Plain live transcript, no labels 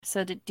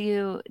So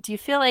do you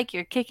feel like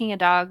you're kicking a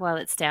dog while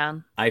it's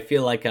down? I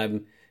feel like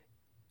I'm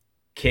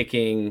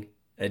kicking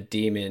a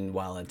demon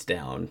while it's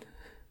down.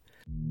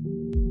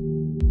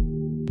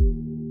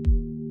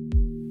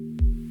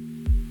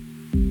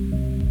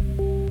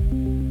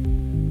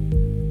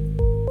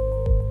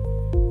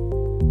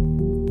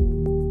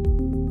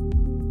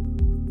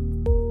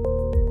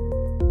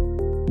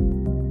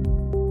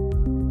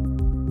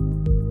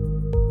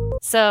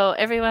 So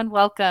everyone,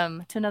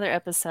 welcome to another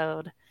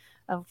episode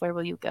of Where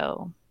Will You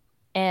Go?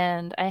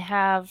 And I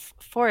have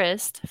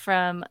Forrest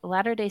from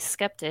Latter-day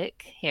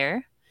Skeptic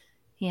here.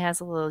 He has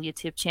a little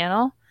YouTube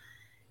channel,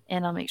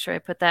 and I'll make sure I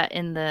put that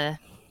in the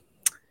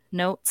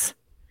notes.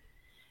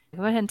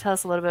 Go ahead and tell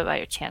us a little bit about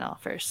your channel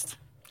first.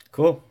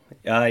 Cool.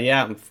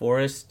 Yeah, I'm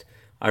Forrest.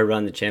 I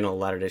run the channel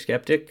Latter Day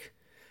Skeptic.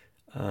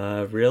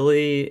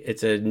 Really,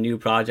 it's a new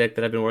project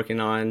that I've been working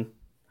on.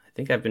 I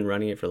think I've been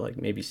running it for like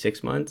maybe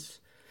 6 months.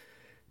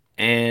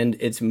 And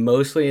it's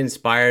mostly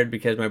inspired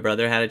because my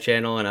brother had a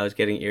channel and I was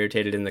getting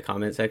irritated in the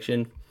comment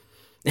section.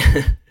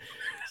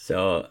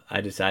 So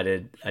I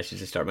decided I should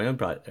just start my own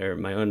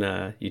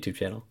YouTube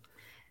channel.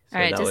 All So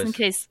right, that was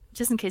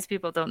just in case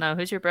people don't know,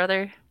 who's your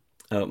brother?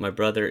 my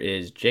brother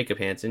is Jacob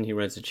Hansen. He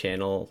runs the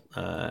channel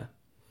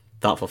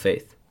Thoughtful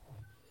Faith.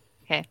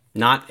 Okay.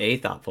 Not a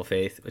thoughtful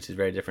faith, which is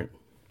very different.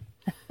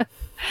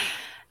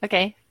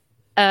 Okay.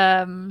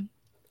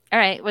 All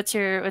right, what's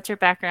your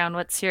background?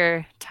 What's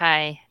your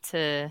tie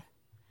to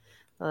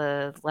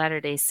the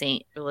Latter-day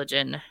Saint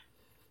religion?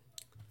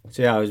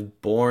 So yeah, I was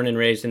born and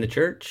raised in the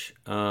church,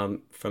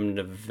 from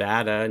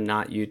Nevada,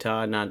 not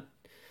Utah, not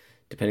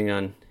depending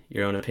on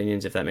your own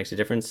opinions if that makes a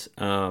difference.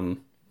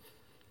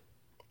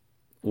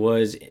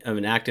 Was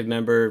an active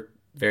member,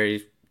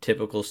 very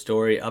typical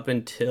story up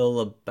until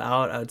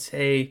about I'd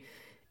say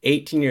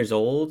 18 years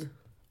old.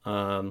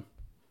 Um,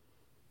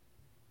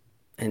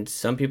 and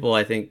some people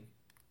I think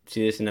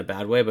see this in a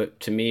bad way, but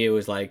to me it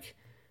was like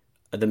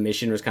the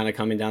mission was kind of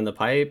coming down the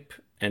pipe,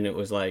 and it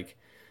was like,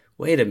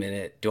 wait a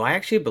minute, do I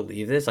actually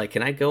believe this? Like,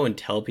 can I go and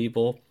tell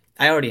people?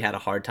 I already had a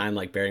hard time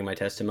like bearing my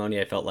testimony.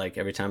 I felt like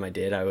every time I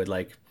did, I would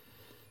like,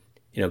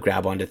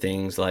 grab onto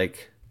things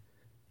like,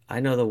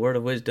 I know the word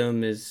of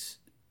wisdom is,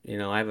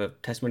 I have a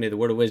testimony of the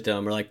word of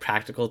wisdom, or like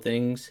practical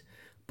things,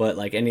 but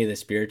like any of the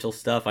spiritual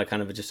stuff, I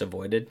kind of just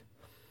avoided.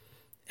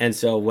 And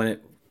so when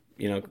it,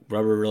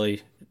 rubber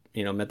really,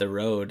 met the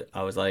road,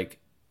 I was like,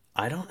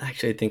 I don't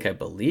actually think I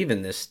believe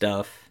in this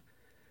stuff.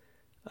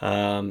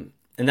 And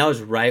that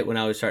was right when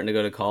I was starting to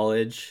go to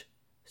college.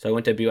 So I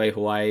went to BYU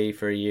Hawaii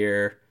for a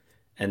year,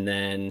 and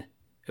then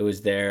it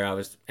was there. I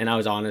was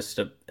honest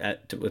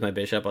with my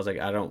bishop. I was like,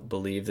 I don't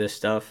believe this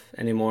stuff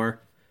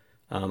anymore.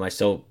 I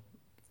still,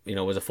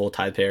 was a full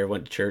tithe payer,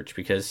 went to church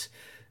because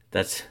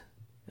that's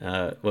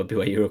what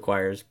BYU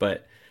requires.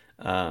 But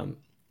and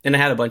I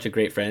had a bunch of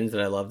great friends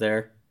that I love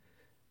there,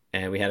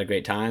 and we had a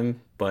great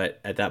time. But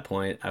at that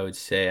point, I would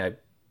say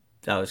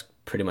that was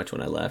pretty much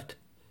when I left.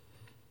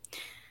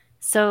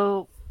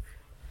 So,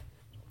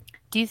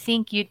 do you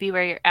think you'd be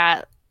where you're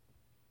at?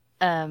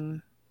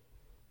 Um,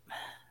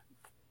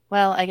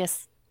 well, I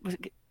guess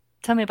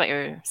tell me about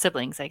your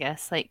siblings, I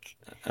guess. Like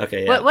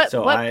Okay, what yeah. what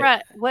So what I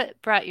brought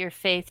what brought your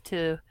faith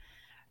to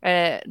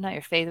not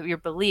your faith, your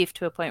belief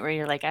to a point where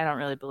you're like, I don't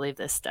really believe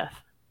this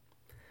stuff.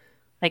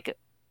 Like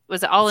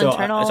was it all so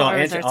internal I'll or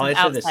was answer there I'll some answer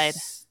outside?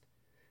 this.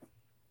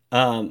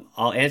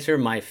 I'll answer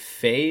my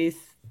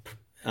faith.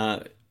 Uh,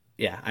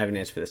 yeah, I have an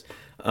answer for this.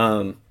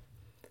 Um,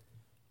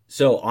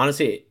 so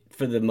honestly,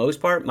 for the most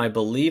part, my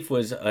belief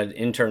was an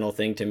internal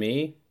thing to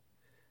me,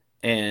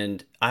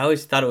 and I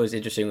always thought it was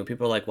interesting when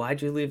people are like,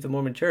 "Why'd you leave the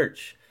Mormon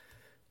Church?"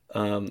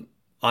 Um,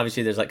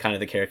 Obviously, there's like kind of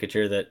the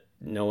caricature that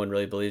no one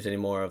really believes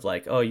anymore of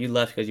like, "Oh, you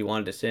left because you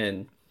wanted to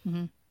sin."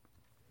 Hmm.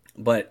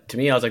 But to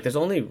me, I was like, "There's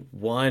only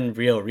one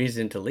real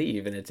reason to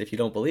leave, and it's if you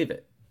don't believe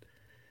it."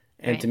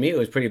 And to Right. me, it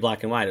was pretty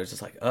black and white. It was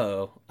just like,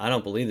 "Oh, I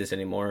don't believe this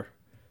anymore.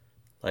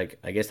 Like,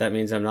 I guess that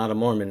means I'm not a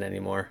Mormon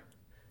anymore."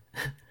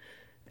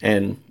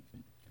 And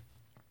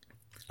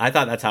I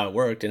thought that's how it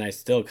worked, and I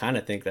still kind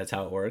of think that's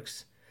how it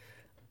works.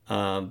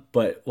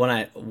 But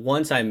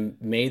once I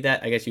made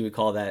that, I guess you would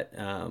call that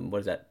what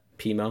is that,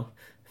 PMO?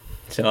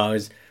 So I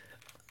was,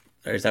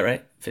 or is that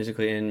right?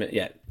 Physically Hmm.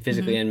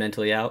 and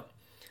mentally out.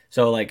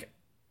 So like,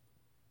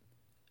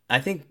 I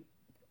think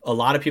a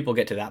lot of people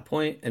get to that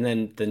point, and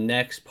then the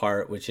next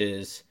part, which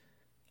is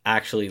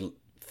actually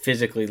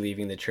physically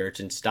leaving the church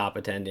and stop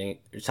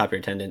your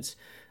attendance.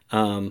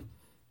 Um,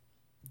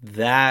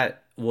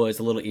 that was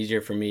a little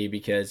easier for me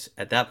because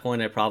at that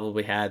point I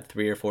probably had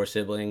three or four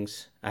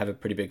siblings. I have a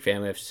pretty big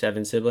family. I have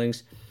 7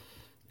 siblings,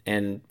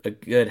 and a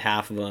good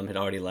half of them had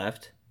already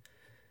left.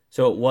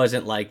 So it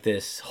wasn't like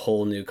this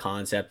whole new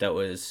concept that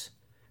was,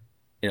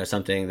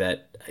 something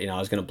that, I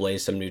was going to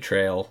blaze some new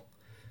trail.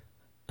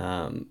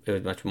 It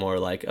was much more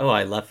like, oh,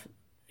 I left,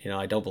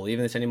 I don't believe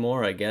in this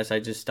anymore. I guess I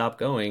just stopped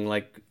going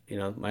like,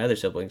 my other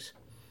siblings.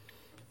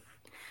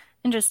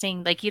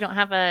 Interesting. Like you don't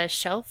have a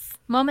shelf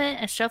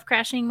moment, a shelf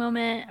crashing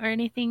moment or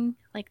anything?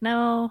 Like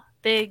no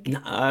big.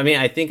 I mean,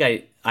 I think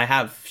I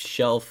have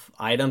shelf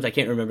items. I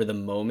can't remember the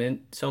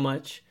moment so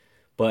much,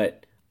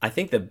 but I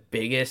think the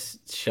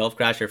biggest shelf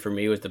crasher for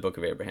me was the Book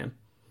of Abraham.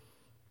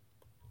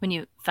 When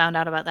you found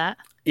out about that?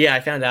 Yeah,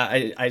 I found out.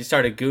 I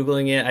started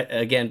Googling it.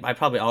 Again, I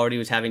probably already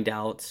was having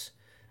doubts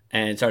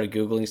and started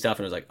Googling stuff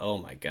and was like, oh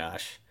my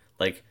gosh,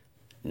 like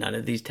none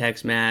of these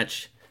texts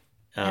match.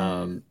 And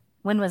Um,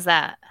 when was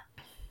that?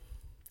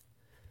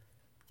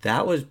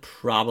 that was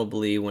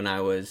probably when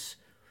I was,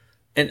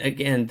 and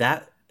again,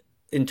 that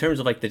in terms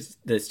of like the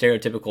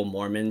stereotypical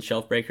Mormon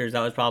shelf breakers,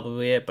 that was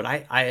probably it. But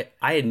I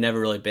had never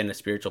really been a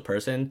spiritual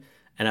person,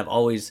 and I've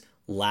always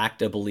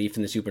lacked a belief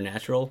in the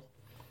supernatural.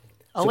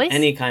 So Always?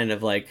 any kind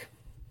of like,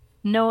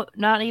 No,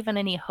 not even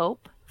any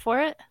hope for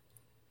it?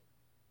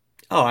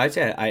 oh, I'd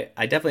say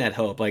I definitely had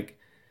hope. Like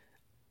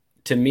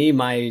to me,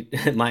 my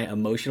my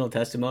emotional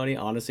testimony,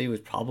 honestly, was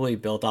probably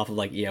built off of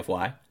like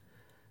EFY.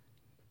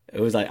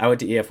 It was like I went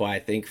to EFY, I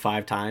think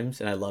 5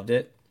 times, and I loved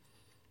it.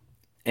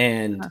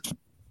 And Huh.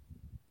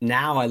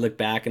 now I look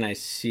back and I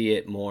see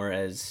it more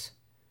as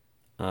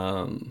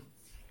um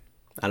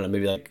I don't know,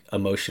 maybe like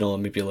emotional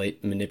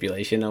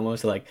manipulation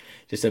almost, like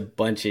just a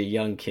bunch of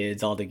young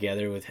kids all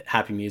together with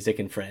happy music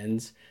and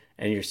friends,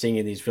 and you're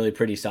singing these really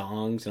pretty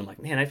songs, and I'm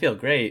like, man, I feel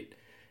great.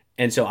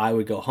 And so I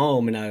would go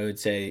home and I would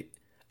say,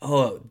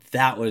 oh,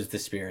 that was the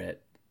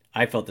spirit.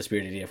 I felt the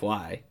spirit of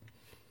DFY.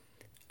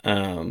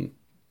 Um,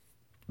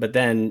 but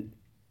then,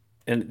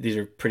 and these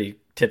are pretty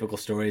typical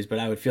stories, but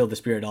I would feel the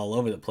spirit all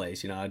over the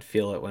place. I'd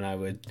feel it when I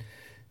would,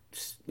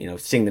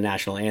 sing the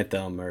national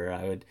anthem, or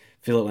I would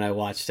feel it when I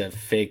watched a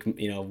fake,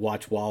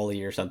 watch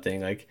Wally or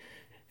something. Like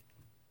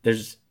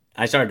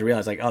I started to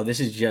realize like, oh, this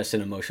is just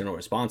an emotional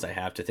response I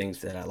have to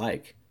things that I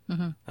like,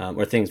 Hmm.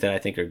 or things that I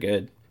think are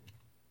good.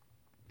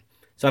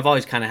 So I've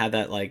always kind of had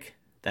that like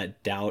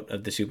that doubt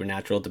of the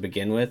supernatural to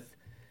begin with,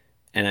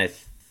 and I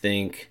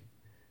think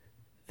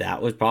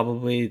that was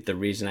probably the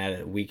reason I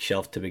had a weak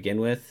shelf to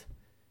begin with.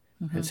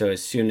 And Hmm. so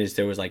as soon as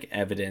there was like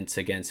evidence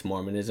against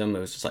Mormonism, it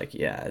was just like,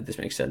 yeah, this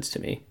makes sense to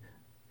me.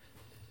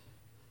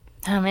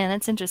 Oh man,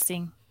 that's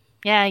interesting.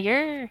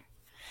 Yeah,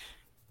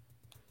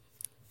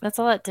 that's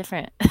a lot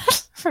different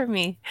for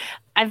me.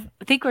 I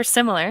think we're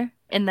similar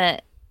in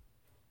that,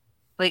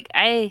 like,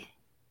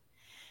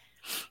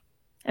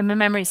 and my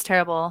memory's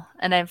terrible,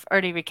 and I've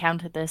already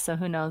recounted this, so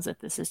who knows if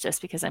this is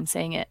just because I'm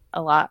saying it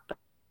a lot,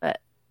 but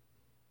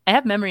I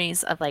have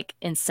memories of like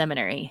in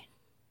seminary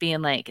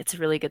being like, it's a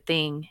really good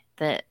thing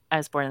that I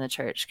was born in the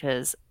church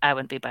because I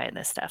wouldn't be buying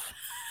this stuff.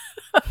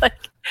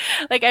 Like,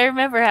 like I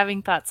remember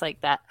having thoughts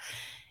like that.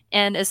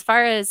 And as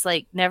far as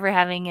like never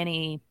having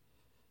any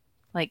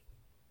like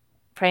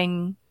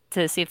praying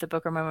to see if the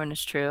Book of Mormon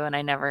is true, and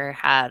I never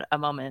had a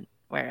moment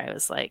where I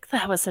was like,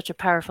 that was such a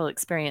powerful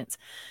experience.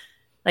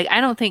 Like,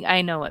 I don't think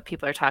I know what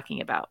people are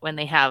talking about when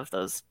they have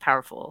those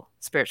powerful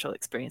spiritual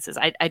experiences.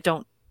 I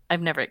don't,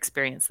 I've never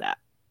experienced that.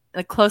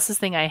 The closest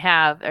thing I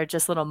have are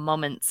just little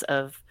moments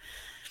of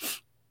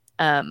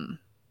um,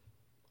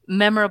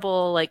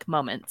 memorable, like,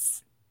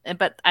 moments.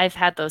 But I've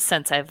had those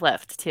since I've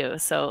left too.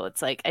 So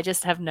it's like, I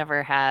just have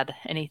never had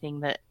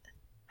anything that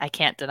I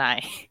can't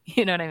deny.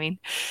 You know what I mean?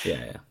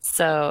 Yeah, yeah,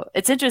 So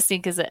it's interesting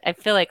because I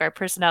feel like our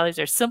personalities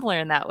are similar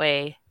in that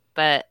way,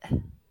 but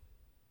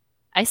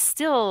I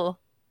still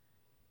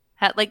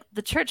had like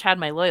the church had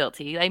my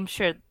loyalty. I'm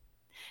sure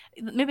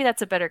maybe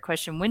that's a better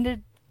question. When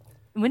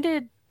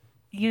did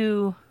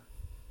you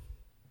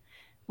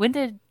when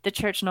did the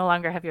church no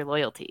longer have your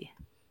loyalty?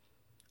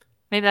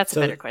 Maybe that's a So,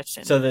 better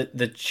question. so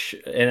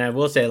and I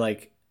will say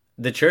like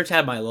the church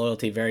had my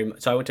loyalty very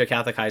much. So I went to a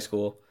Catholic high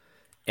school,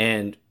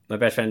 and my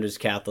best friend was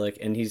Catholic,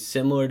 and he's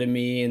similar to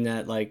me in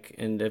that like,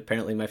 and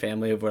apparently my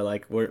family were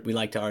like we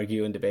like to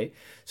argue and debate.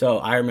 So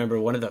I remember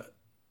one of the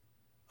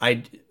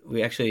I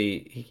we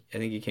actually I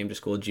think he came to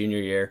school junior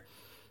year,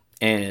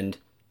 and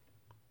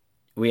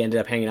we ended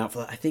up hanging out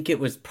for I think it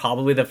was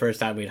probably the first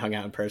time we'd hung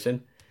out in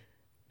person.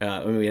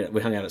 When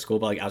we hung out at school,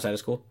 but like outside of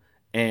school,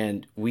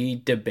 and we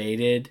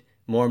debated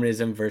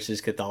Mormonism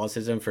versus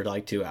Catholicism for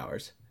like 2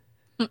 hours.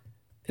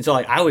 And so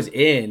like I was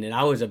in and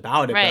I was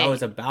about it, but I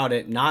was Right. about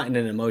it not in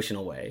an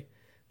emotional way,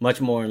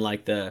 much more in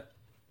like the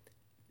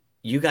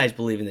you guys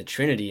believe in the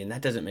Trinity, and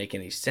that doesn't make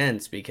any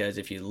sense because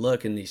if you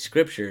look in these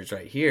scriptures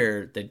right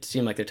here, they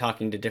seem like they're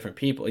talking to different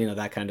people.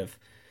 That kind of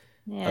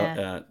Yeah.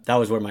 that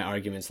was where my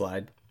arguments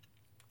lied.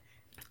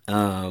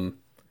 Um,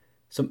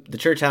 so the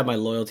church had my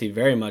loyalty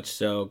very much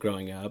so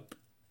growing up,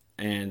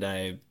 and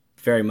I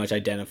very much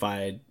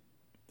identified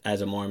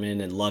as a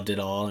Mormon and loved it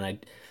all. And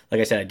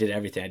like I said, I did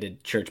everything. I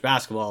did church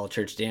basketball,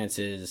 church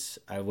dances.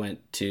 I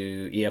went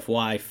to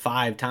EFY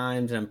 5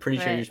 times, and I'm pretty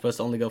sure you're Right. supposed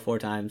to only go 4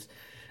 times.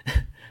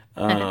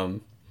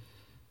 Um,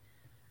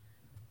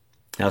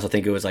 I also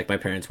think it was like my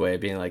parents' way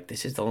of being like,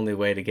 this is the only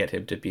way to get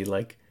him to be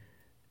like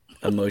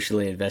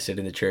emotionally invested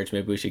in the church.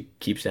 Maybe we should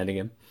keep sending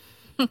him.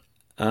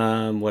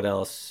 What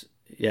else?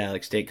 Yeah,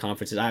 like state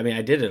conferences. I mean,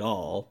 I did it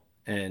all,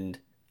 and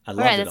I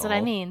Right, loved it that's what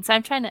I all. mean. So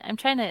I'm trying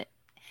to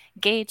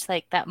gauge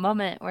like that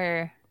moment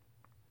where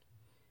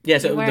Yeah,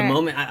 you so the weren't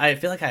moment I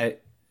feel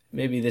like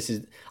maybe this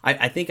is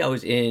I think I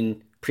was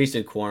in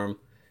priesthood quorum,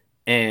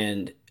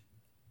 And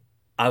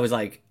I was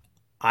like,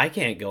 I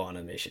can't go on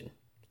a mission.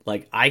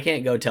 Like, I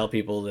can't go tell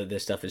people that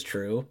this stuff is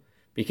true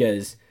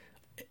because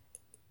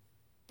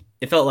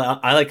it felt like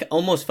I like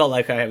almost felt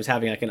like I was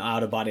having like an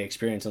out of body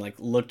experience and like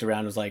looked around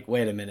and was like,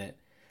 wait a minute,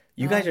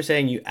 you guys Oh, are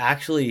saying you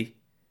actually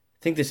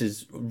think this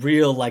is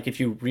real? Like, if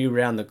you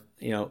rewound the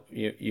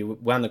you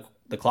wound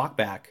the clock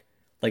back,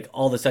 like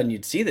all of a sudden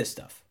you'd see this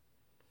stuff.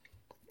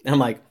 And I'm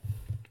like,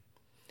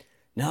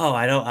 no,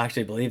 I don't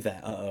actually believe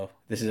that. Uh-oh,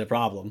 this is a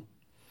problem.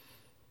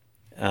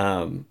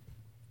 Um,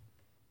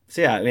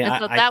 so yeah, I mean, and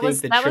so I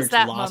think the that was church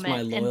that lost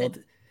my moment, and then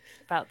loyalty.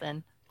 about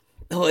then,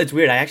 Oh, it's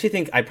weird. I actually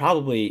think I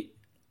probably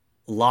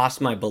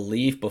lost my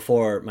belief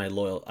before I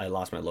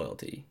lost my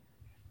loyalty.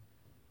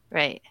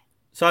 right?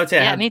 So I would say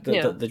I Yeah, me had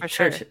too, the for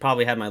church sure.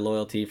 probably had my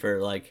loyalty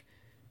for like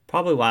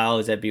probably while I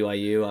was at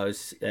BYU. I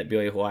was at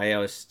BYU Hawaii. I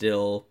was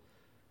still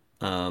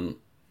um,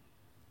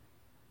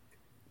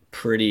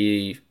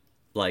 pretty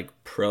like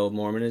pro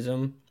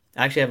Mormonism.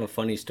 I actually have a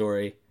funny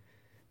story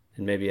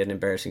and maybe an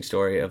embarrassing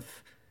story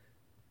of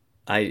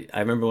I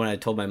remember when I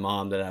told my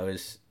mom that I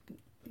was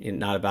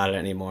not about it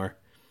anymore.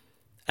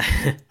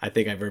 I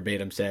think I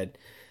verbatim said,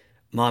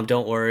 "Mom,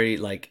 don't worry.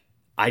 Like,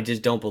 I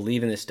just don't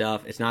believe in this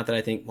stuff. It's not that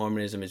I think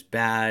Mormonism is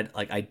bad.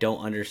 Like, I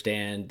don't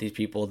understand these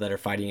people that are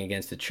fighting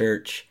against the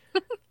church.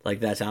 Like,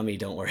 that's not me.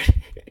 Don't worry."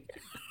 I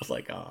was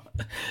like, "Oh,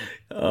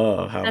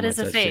 oh, how That much is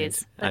a that's changed.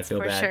 phase. I That's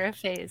feel for bad. sure a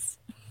phase.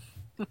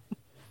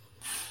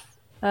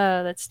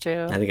 Oh, that's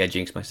I true. think I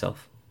jinxed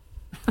myself."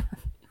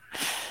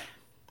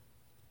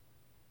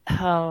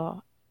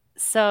 Oh,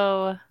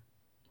 so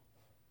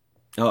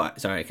Oh,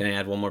 sorry. Can I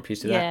add one more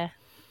piece to that? yeah.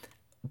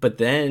 But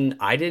then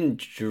I didn't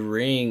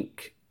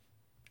drink.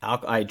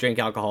 I drink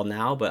alcohol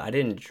now, but I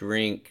didn't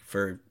drink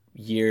for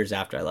years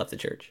after I left the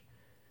church.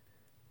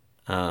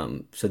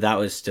 So that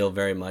was still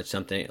very much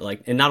something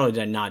like, and not only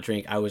did I not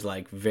drink, I was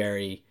like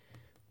very,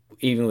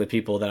 even with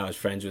people that I was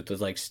friends with,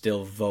 was like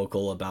still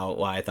vocal about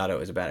why I thought it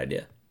was a bad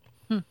idea.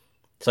 Hmm.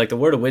 So like the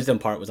word of wisdom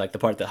part was like the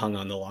part that hung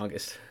on the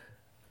longest.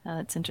 Oh,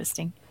 that's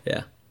interesting.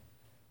 Yeah.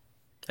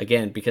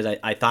 Again, because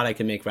I thought I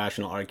could make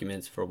rational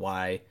arguments for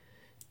why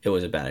it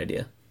was a bad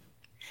idea.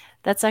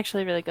 That's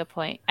actually a really good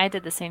point. I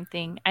did the same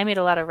thing. I made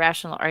a lot of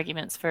rational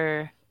arguments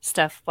for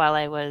stuff while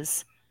I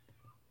lost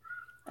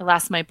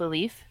my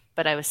belief,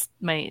 but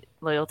my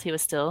loyalty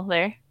was still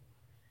there.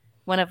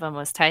 One of them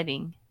was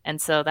tithing,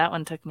 and so that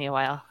one took me a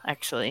while,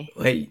 actually.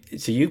 Wait,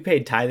 so you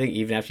paid tithing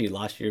even after you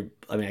lost your?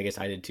 I mean, I guess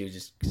I did too,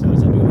 just because I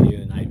was up with you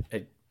and I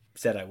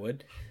said I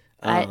would.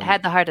 I Um,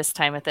 had the hardest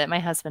time with it. My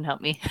husband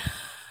helped me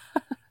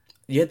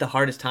you had the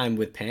hardest time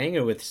with paying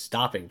or with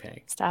stopping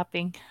paying?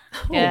 stopping.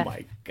 Oh Yeah,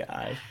 my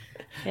gosh.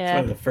 It's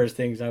one yeah, of the first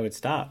things I would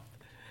stop.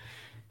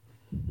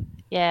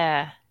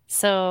 yeah.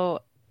 So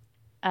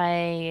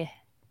I,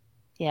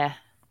 yeah,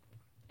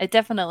 I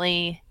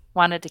definitely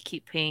wanted to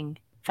keep paying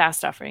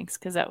fast offerings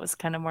because that was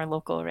kind of more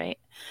local, right?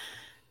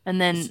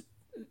 And then,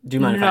 Do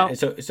you mind if I no,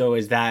 so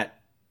is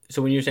that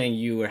so when you're saying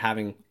you were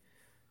having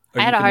or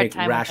I you had a could hard make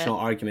time with it. rational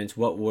arguments,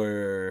 what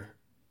were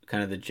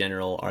kind of the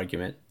general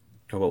argument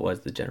or what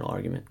was the general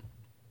argument?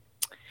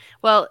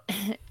 Well,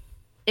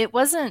 it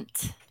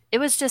wasn't, it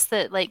was just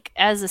that, like,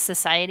 as a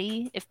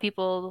society, if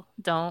people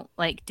don't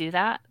like do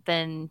that,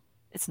 then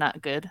it's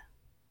not good,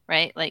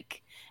 right?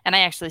 Like, and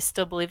I actually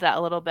still believe that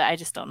a little bit. I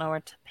just don't know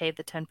where to pay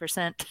the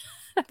 10%.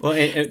 Well,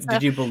 So,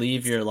 did you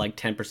believe your like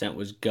 10%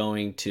 was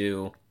going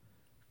to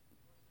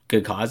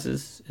good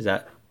causes? Is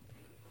that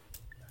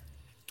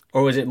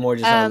or was it more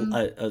just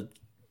um, a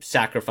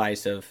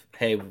sacrifice of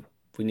hey,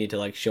 we need to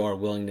like show our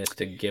willingness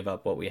to give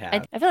up what we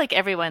have? I feel like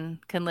everyone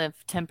can live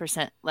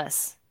 10%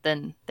 less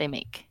than they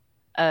make.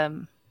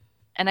 Um,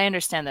 and I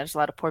understand there's a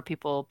lot of poor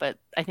people, but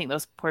I think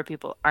those poor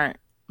people aren't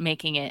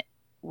making it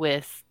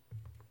with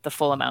the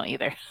full amount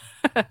either.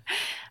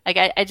 Like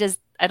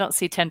I don't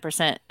see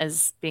 10%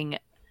 as being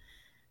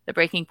the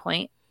breaking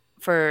point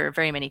for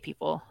very many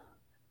people.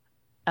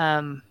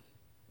 Um,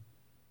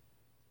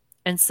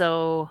 and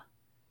so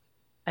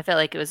I felt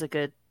like it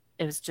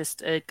was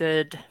just a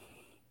good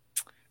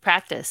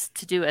practice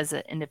to do as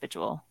an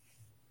individual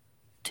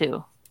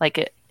too. Like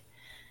it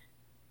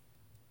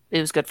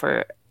was good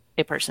for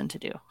a person to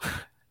do,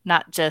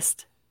 not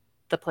just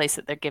the place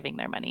that they're giving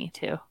their money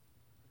to.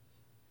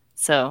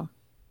 So,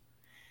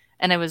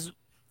 and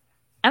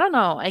I don't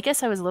know, I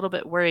guess I was a little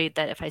bit worried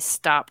that if I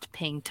stopped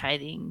paying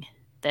tithing,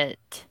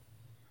 that,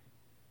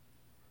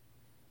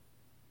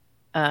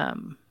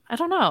 I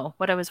don't know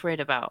what I was worried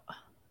about.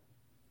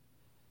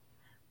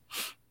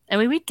 I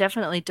mean, we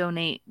definitely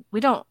donate. We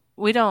don't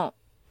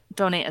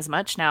donate as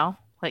much now,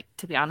 like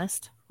to be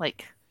honest.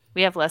 Like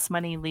we have less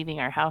money leaving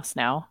our house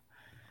now.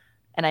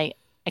 And I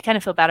kind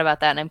of feel bad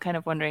about that and I'm kind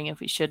of wondering if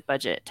we should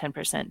budget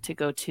 10% to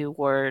go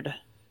toward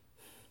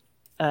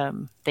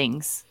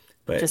things.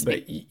 But Just be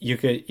you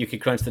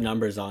could crunch the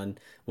numbers on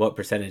what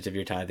percentage of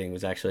your tithing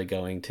was actually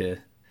going to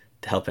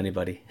help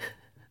anybody.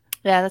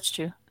 Yeah, that's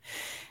true.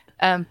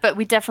 But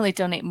we definitely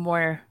donate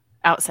more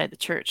outside the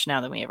church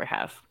now than we ever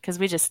have because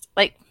we just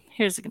like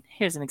here's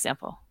an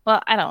example.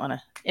 Well, I don't want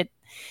to it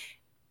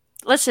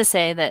let's just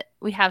say that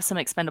we have some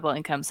expendable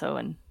income, so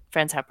when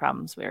friends have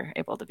problems, we're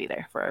able to be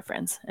there for our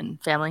friends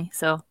and family.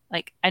 So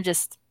like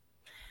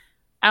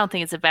I don't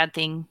think it's a bad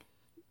thing.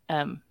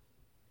 Um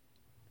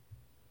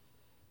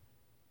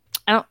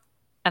I don't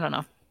I don't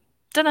know.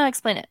 Don't know how to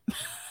explain it.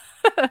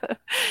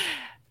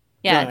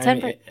 No, Yeah, I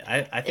mean, 10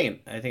 I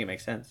think it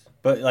makes sense.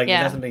 But like, is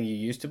that yeah. something you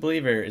used to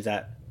believe, or is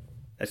that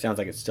that sounds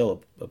like it's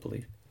still a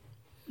belief?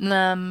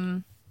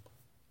 Um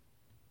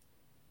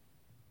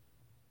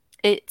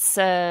it's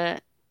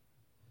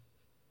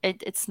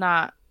it's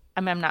not,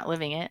 I mean, I'm not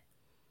living it,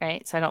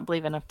 right? So I don't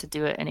believe enough to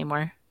do it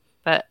anymore.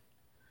 But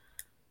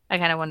I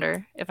kind of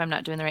wonder if I'm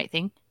not doing the right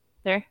thing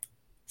there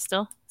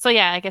still. So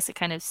yeah, I guess it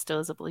kind of still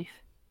is a belief.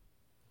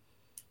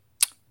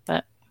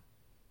 But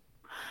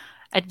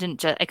I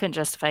couldn't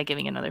justify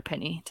giving another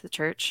penny to the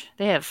church.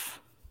 They have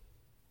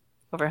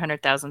over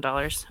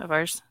 $100,000 of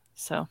ours,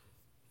 so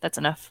that's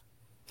enough.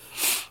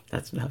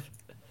 That's enough.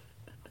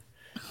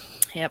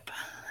 Yep,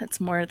 that's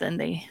more than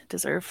they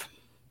deserve.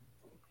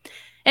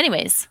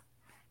 Anyways,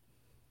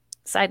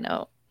 side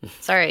note.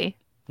 Sorry,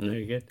 No,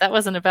 you're good. that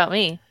wasn't about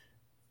me.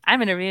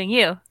 I'm interviewing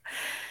you.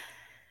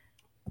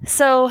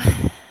 So,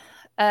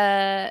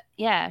 yeah,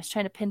 I was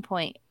trying to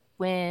pinpoint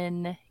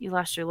when you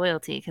lost your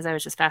loyalty because I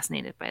was just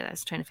fascinated by that. I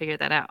was trying to figure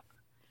that out.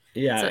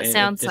 Yeah, So it and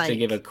it, sounds just to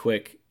give a like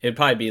quick, it'd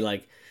probably be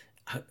like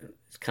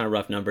it's kind of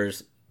rough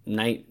numbers.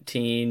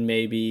 19,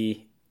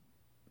 maybe.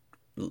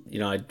 You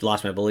know, I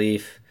lost my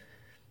belief.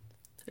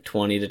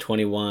 20 to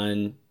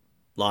 21,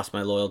 lost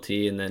my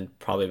loyalty, and then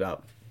probably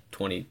about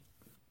 20,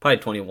 probably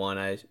 21,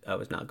 I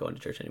was not going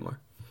to church anymore.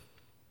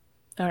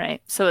 all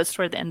right. So it's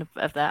toward the end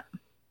of that.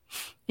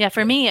 Yeah,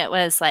 for Yeah, me it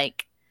was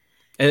like,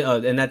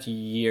 and that's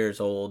years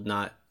old,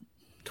 not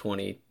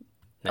twenty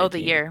oh, the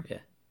nineteen. year. Yeah,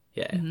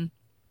 yeah, Hmm.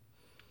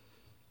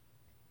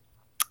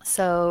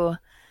 So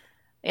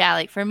yeah,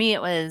 like for me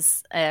it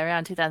was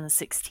around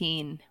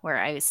 2016 where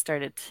I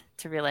started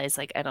to realize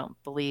like I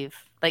don't believe,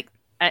 like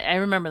I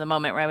remember the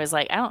moment where I was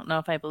like, I don't know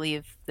if I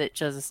believe that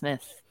Joseph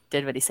Smith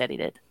did what he said he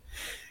did.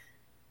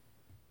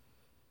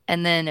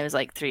 And then it was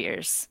like 3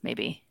 years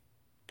maybe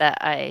that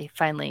I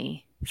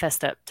finally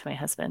fessed up to my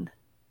husband.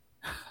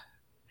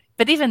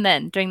 But even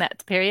then, during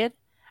that period,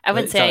 I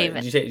wouldn't Wait, say I sorry,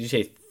 even did you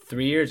say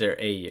 3 years or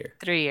a year?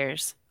 3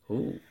 years.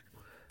 Ooh,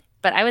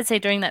 But I would say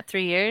during that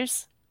 3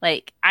 years,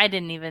 like I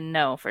didn't even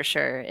know for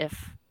sure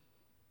if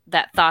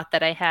that thought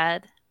that I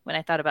had when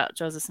I thought about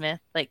Joseph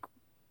Smith, like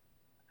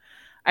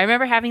I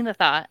remember having the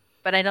thought,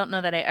 but I don't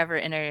know that I ever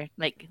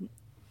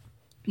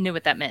knew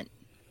what that meant.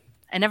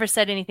 I never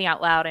said anything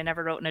out loud. I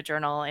never wrote in a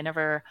journal. I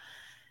never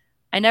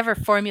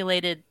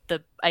formulated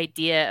the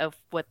idea of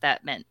what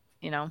that meant,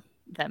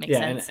 if that makes yeah,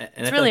 sense. and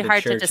It's I feel really like the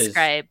hard to church has,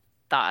 describe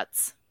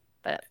thoughts,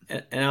 but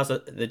and also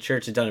the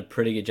church has done a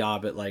pretty good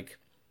job at like,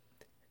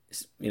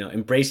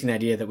 embracing the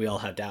idea that we all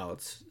have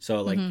doubts.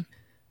 So mhm. like,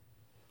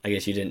 I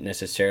guess you didn't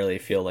necessarily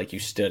feel like you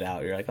stood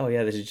out. You're like, oh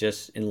yeah, this is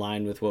just in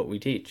line with what we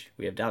teach.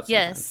 We have doubts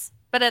sometimes. Yes.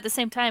 But at the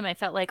same time, I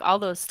felt like all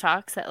those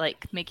talks that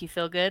like make you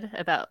feel good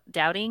about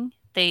doubting,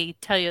 they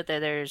tell you that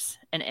there's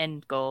an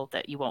end goal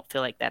that you won't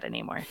feel like that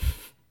anymore.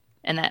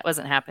 And that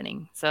wasn't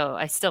happening. So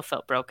I still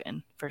felt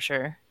broken for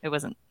sure. It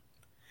wasn't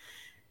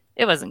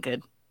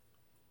good.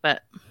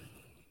 But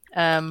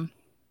um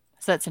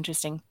so that's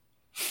interesting.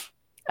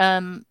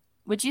 Um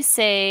would you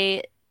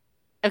say,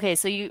 okay,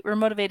 so you were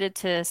motivated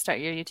to start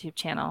your YouTube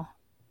channel.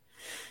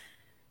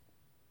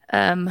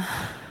 Um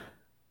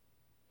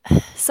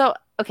so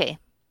okay,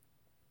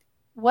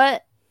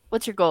 what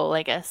what's your goal,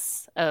 I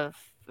guess, of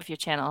your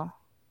channel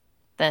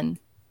then?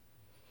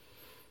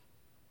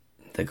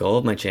 The goal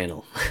of my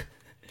channel.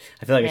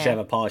 I feel like I should Yeah. have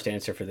a polished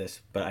answer for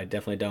this, but I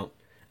definitely don't.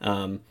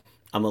 Um,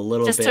 I'm a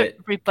little Just to bit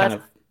kind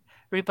of.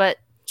 rebut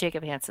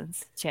Jacob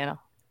Hansen's channel.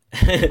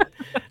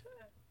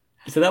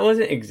 So that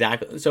wasn't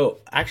exactly. So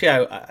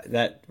actually,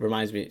 that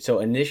reminds me. So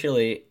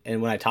initially,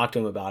 and when I talked to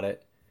him about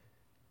it,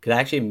 because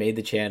I actually made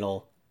the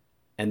channel,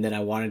 and then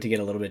I wanted to get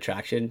a little bit of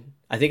traction.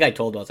 I think I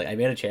told him I was like, I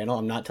made a channel.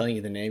 I'm not telling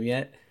you the name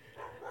yet.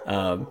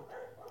 Um,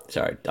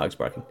 Sorry, dog's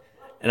barking.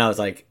 And I was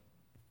like,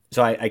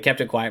 so I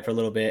kept it quiet for a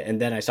little bit,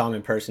 and then I saw him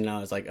in person, and I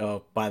was like,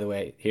 oh, by the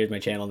way, here's my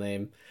channel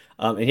name.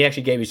 And he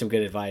actually gave me some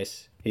good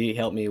advice. He actually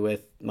helped me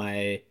with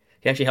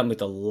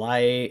the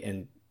light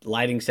and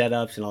lighting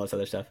setups and all this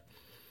other stuff,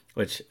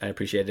 which I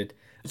appreciated.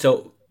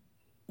 So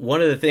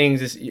one of the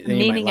things is, The then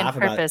you might meaning and laugh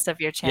about, purpose of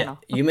your yeah, channel.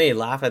 you may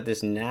laugh at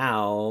this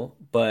now,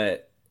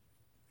 but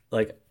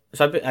like,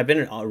 so I've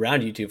been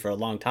around YouTube for a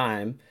long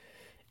time,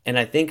 and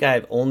I think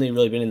I've only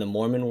really been in the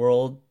Mormon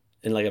world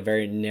in like a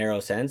very narrow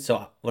sense.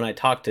 So when I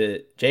talked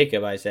to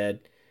Jacob, I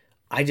said,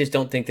 I just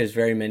don't think there's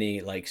very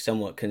many like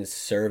somewhat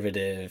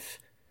conservative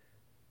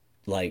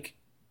like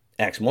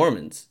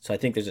ex-Mormons. So I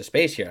think there's a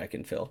space here I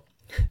can fill.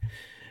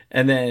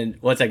 And then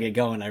once I get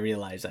going, I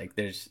realize like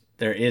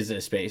there is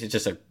a space. It's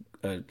just a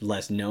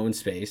less known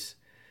space.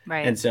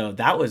 Right. And so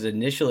that was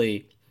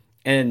initially,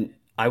 and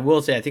I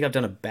will say I think I've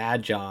done a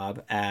bad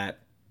job at,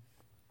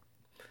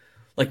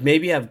 like,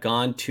 maybe I've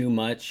gone too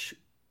much.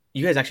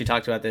 You guys actually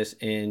talked about this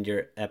in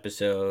your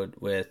episode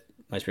with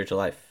my spiritual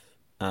life.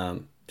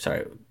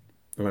 Sorry.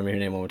 Remember your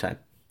name one more time.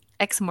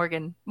 Ex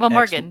Morgan. Well,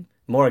 X Morgan.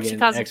 She Morgan,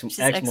 calls X she's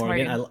X ex Morgan.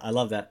 Morgan. I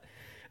love that.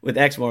 With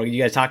X Morgan,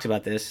 you guys talked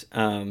about this.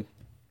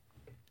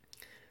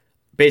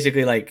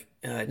 Basically, like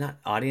not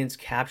audience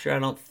capture, I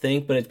don't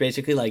think, but it's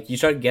basically like you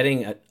start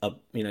getting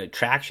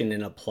traction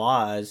and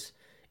applause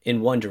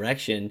in one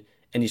direction,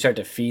 and you start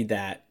to feed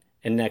that,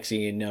 and next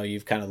thing you know,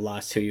 you've kind of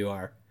lost who you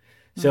are.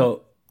 Mm.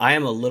 So I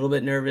am a little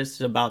bit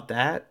nervous about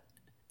that,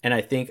 and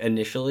I think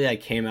initially I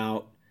came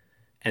out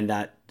and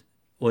that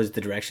was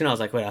the direction. I was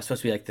like, wait, I was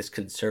supposed to be like this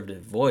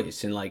conservative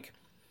voice, and like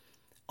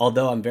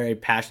although I'm very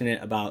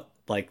passionate about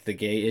like the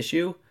gay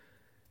issue,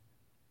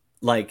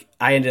 like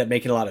I ended up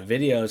making a lot of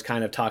videos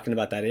kind of talking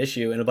about that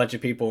issue, and a bunch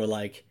of people were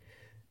like,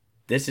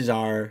 "This is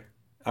our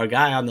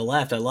guy on the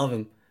left. I love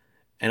him."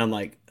 And I'm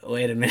like,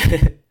 "Wait a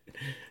minute,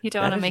 You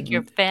don't want that to is." make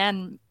your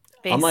fan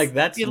I'm base, like,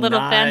 "That's your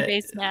little fan not."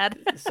 base mad.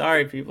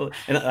 Sorry, people.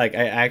 And like,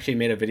 I actually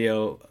made a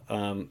video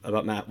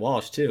about Matt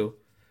Walsh too,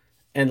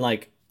 and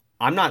like,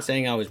 I'm not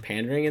saying I was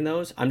pandering in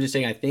those. I'm just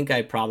saying I think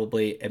I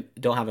probably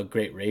don't have a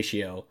great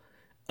ratio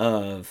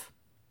of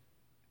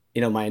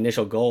my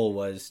initial goal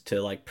was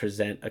to like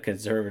present a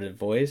conservative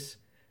voice,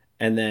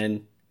 and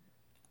then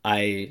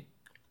I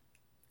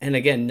and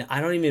again,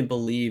 I don't even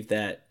believe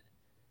that,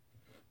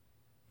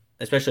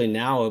 especially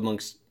now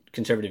amongst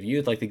conservative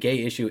youth, like the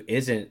gay issue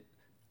isn't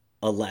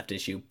a left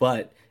issue,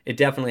 but it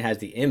definitely has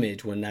the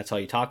image when that's all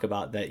you talk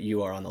about that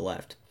you are on the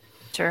left.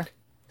 Sure.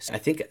 So I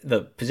think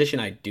the position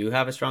I do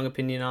have a strong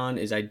opinion on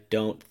is I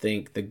don't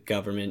think the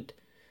government.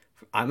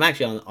 I'm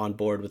actually on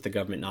board with the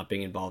government not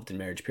being involved in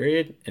marriage,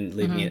 period, and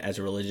leaving Hmm. it as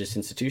a religious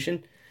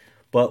institution.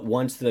 But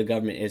once the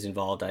government is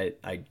involved, I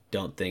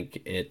don't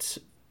think it's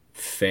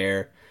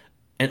fair.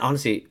 And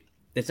honestly,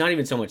 it's not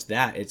even so much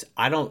that. It's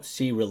I don't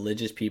see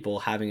religious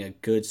people having a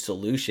good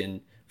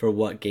solution for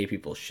what gay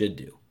people should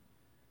do.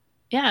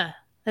 Yeah,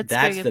 that's a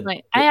very That's good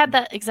point. I had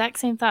that exact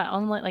same thought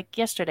only like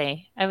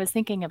yesterday. I was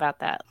thinking about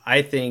that.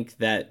 I think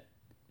that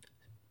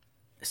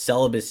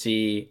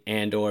celibacy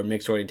and or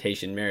mixed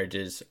orientation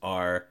marriages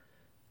are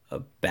a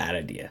bad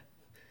idea.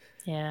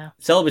 Yeah.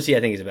 Celibacy I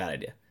think is a bad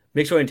idea.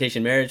 Mixed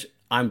orientation marriage,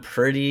 I'm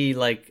pretty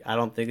like I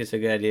don't think it's a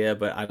good idea,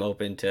 but I'm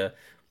open to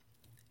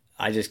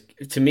I just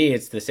to me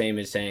it's the same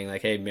as saying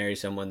like, hey, marry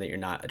someone that you're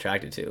not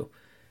attracted to,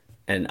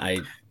 and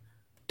I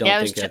Yeah, don't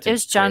think that's It a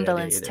was John great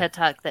idea Dolan's either. TED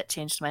Talk that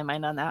changed my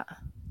mind on that.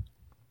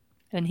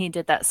 When he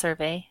did that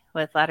survey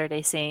with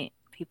Latter-day Saint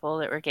people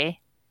that were gay.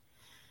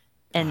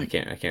 Oh, I And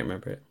can't I can't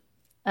remember it.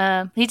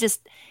 he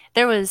just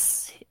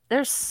there's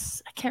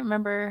I can't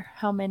remember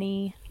how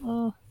many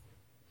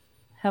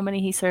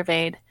he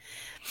surveyed,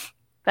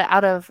 but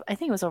out of I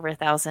think it was over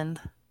 1,000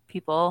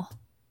 people,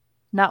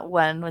 not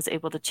one was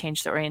able to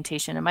change their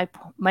orientation. And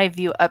my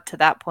view up to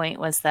that point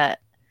was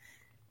that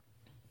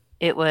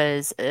it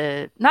was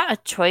not a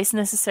choice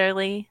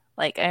necessarily.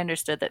 Like I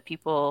understood that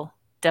people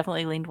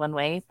definitely leaned one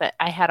way, but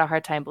I had a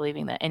hard time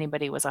believing that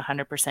anybody was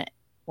 100%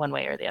 one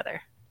way or the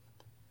other.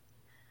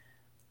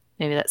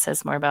 Maybe that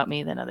says more about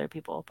me than other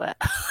people, but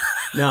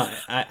No,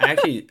 I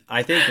think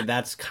that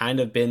that's kind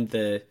of been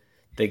the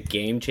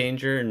game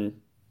changer, and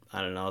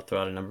I don't know, I'll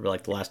throw out a number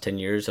like the last 10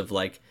 years of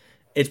like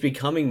it's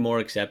becoming more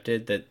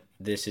accepted that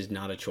this is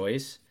not a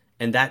choice,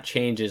 and that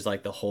changes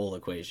like the whole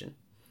equation.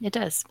 it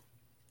does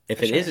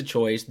If for it is sure. a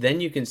choice,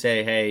 then you can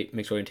say, hey,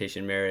 mixed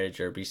orientation marriage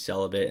or be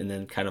celibate and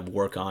then kind of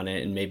work on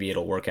it and maybe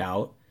it'll work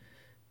out.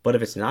 But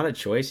if it's not a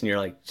choice and you're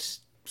like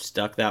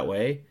stuck that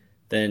way,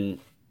 then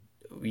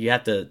you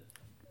have to,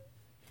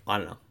 I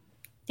don't know,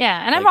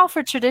 Yeah, and I'm like, all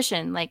for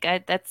tradition.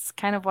 That's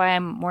kind of why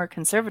I'm more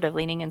conservative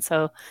leaning. And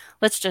so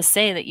let's just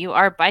say that you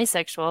are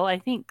bisexual. I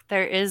think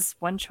there is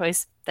one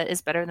choice that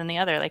is better than the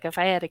other. Like if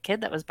I had a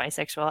kid that was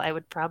bisexual, I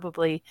would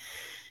probably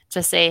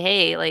just say,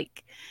 "Hey,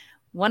 like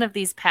one of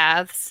these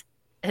paths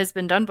has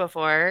been done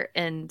before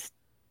and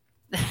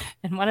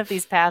one of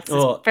these paths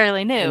is well,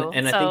 fairly and new."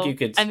 I think you So,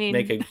 could I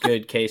make mean, a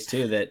good case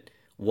too that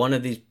one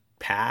of these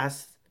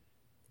paths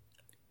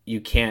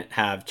you can't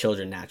have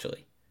children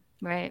naturally,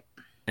 right.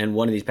 and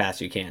one of these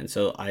paths you can.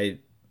 So I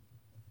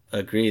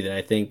agree that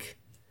I think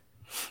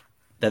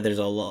that there's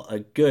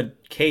a good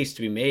case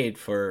to be made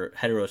for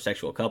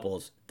heterosexual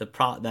couples. But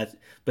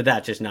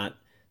that's just not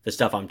the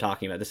stuff I'm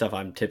talking about. The stuff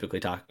I'm typically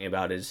talking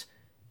about is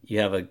you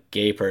have a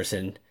gay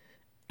person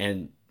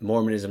and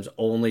Mormonism's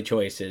only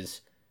choice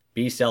is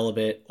be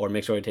celibate or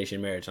mixed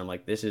orientation marriage. I'm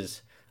like, this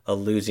is a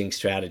losing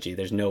strategy.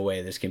 There's no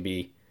way this can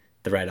be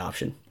the right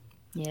option.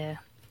 Yeah.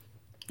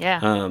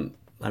 Yeah.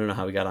 I don't know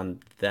how we got on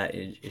that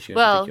issue in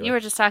Well, you particular. were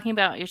just talking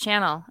about your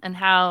channel and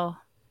how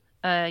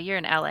you're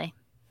in LA,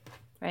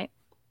 right?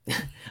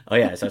 Oh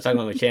yeah, so I was talking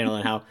about my channel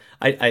and how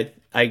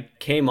I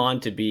came on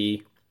to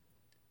be.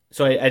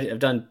 So I've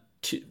done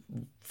two.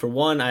 For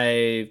one,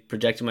 I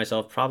projected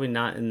myself probably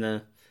not in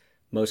the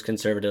most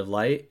conservative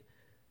light,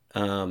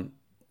 um,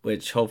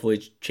 which hopefully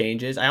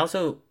changes. I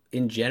also,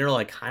 in general,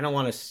 I kind of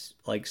want to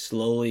like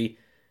slowly,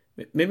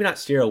 maybe not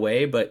steer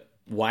away, but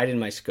widen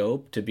my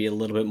scope to be a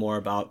little bit more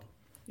about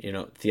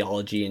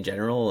theology in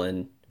general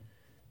and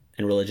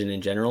religion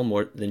in general,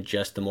 more than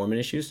just the Mormon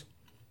issues.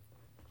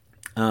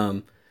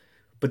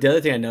 But the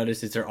other thing I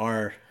noticed is there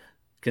are,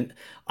 can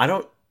I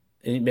don't,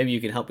 and maybe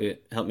you can help me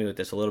with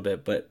this a little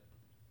bit, but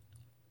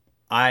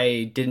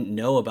I didn't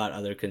know about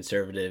other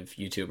conservative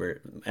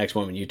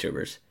ex-Mormon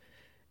YouTubers,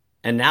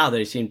 and now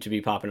they seem to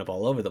be popping up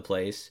all over the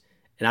place.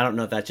 And I don't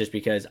know if that's just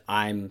because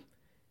I'm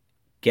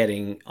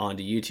getting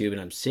onto YouTube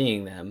and I'm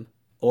seeing them,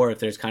 or if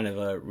there's kind of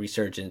a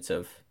resurgence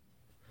of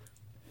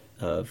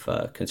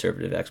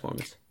conservative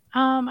ex-Mormons.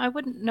 I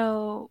wouldn't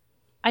know.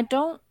 I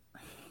don't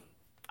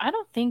I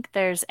don't think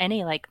there's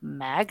any like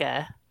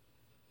MAGA.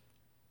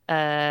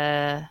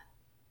 Uh,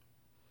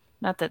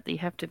 Not that you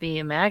have to be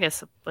a MAGA,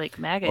 like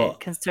MAGA Well,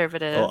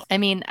 conservative. well, I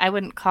mean, I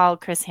wouldn't call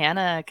Chris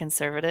Hanna a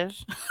conservative.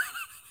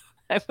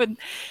 I wouldn't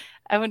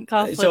I wouldn't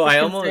call so Flip a I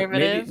almost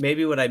conservative.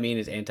 maybe what I mean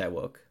is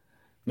anti-woke.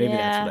 Maybe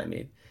that's what Yeah. I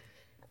mean.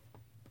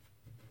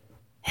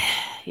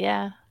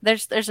 Yeah.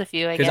 There's a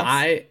few, I Because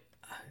guess.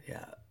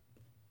 yeah,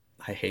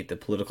 I hate the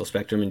political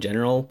spectrum in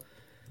general,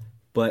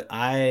 but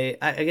I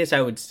guess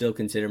I would still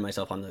consider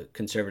myself on the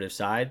conservative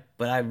side.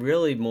 But I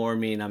really more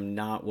mean I'm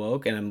not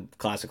woke and I'm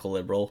classical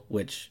liberal,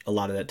 which a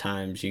lot of the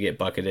times you get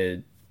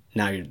bucketed.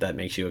 That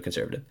makes you a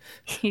conservative.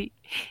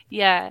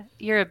 Yeah,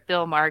 you're a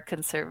Bill Maher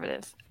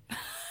conservative.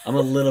 I'm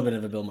a little bit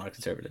of a Bill Maher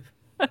conservative.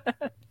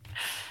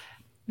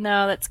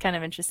 No, that's kind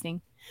of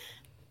interesting.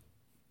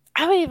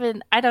 I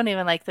don't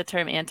even like the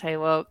term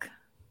anti-woke.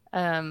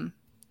 Um,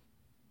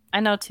 I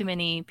know too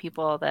many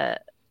people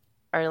that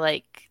are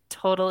like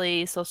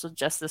totally social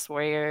justice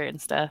warrior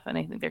and stuff, and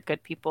I think they're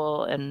good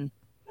people, and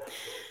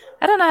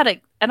I don't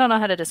know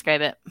how to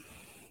describe it.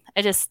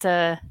 I just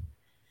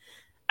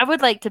I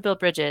would like to build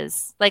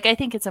bridges. Like I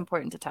think it's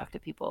important to talk to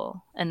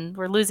people, and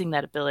we're losing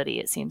that ability,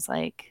 it seems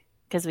like,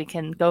 because we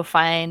can go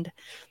find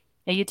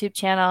a YouTube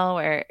channel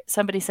where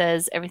somebody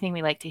says everything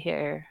we like to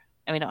hear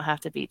and we don't have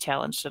to be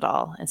challenged at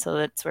all. And so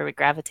that's where we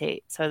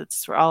gravitate. So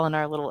it's we're all in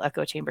our little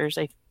echo chambers.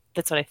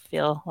 That's what I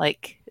feel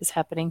like is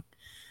happening.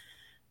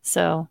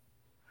 So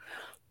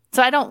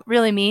so I don't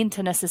really mean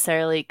to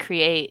necessarily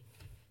create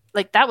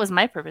like that was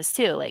my purpose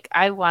too. Like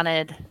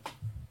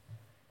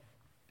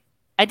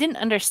I didn't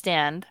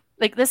understand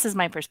like this is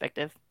my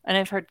perspective. And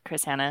I've heard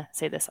Chris Hanna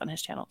say this on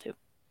his channel too,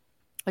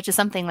 which is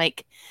something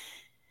like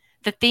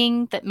the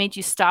thing that made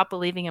you stop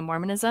believing in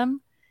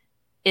Mormonism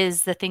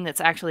is the thing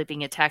that's actually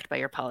being attacked by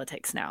your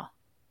politics now.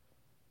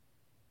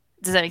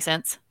 Does that make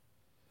sense?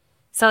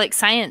 So like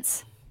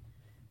science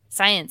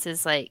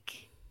is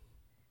like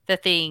the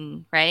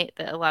thing, right?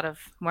 That a lot of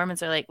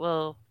Mormons are like,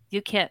 well,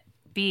 you can't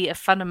be a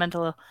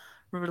fundamental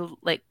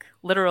like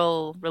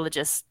literal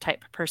religious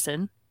type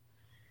person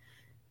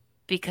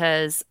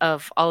because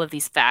of all of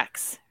these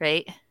facts,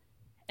 right?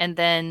 And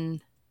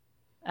then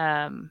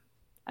um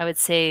I would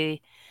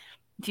say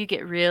if you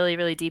get really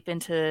really deep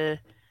into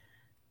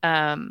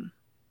um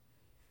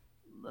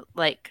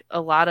like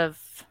a lot of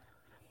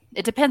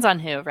it depends on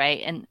who,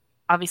 right? And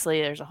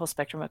obviously there's a whole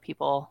spectrum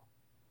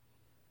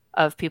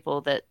of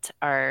people that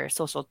are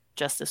social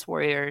justice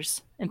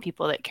warriors and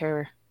people that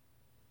care,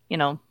 you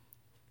know,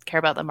 care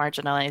about the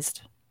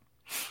marginalized.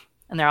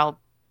 And they're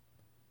all,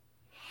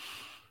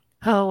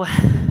 oh,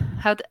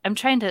 I'm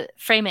trying to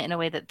frame it in a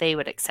way that they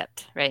would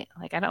accept, right?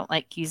 Like, I don't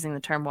like using the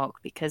term woke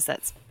because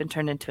that's been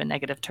turned into a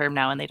negative term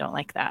now and they don't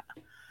like that.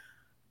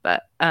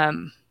 But,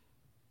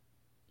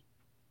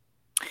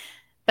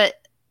 but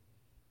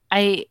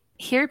I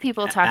hear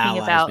people talking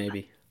Allies, about,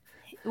 maybe.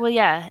 well,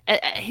 yeah,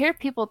 I hear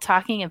people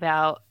talking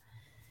about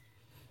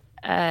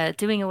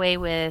doing away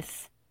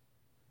with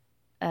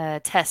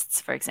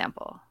tests, for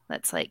example.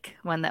 That's like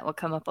one that will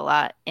come up a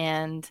lot.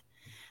 And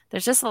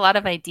there's just a lot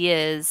of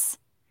ideas.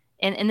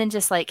 And then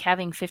just like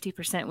having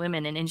 50%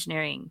 women in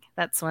engineering,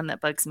 that's one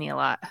that bugs me a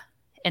lot.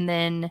 And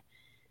then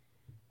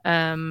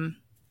um,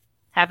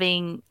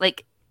 having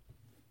like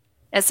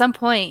at some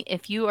point,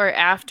 if you are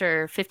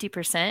after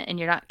 50% and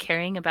you're not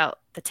caring about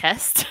the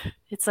test,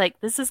 it's like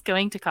this is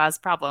going to cause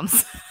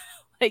problems.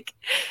 like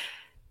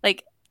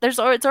like it's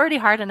already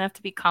hard enough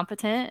to be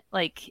competent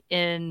like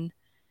in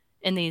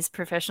these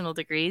professional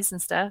degrees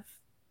and stuff.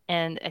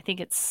 And I think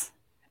it's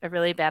a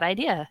really bad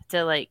idea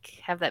to like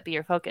have that be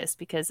your focus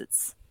because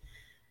it's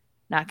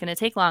not going to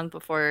take long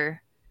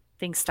before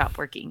things stop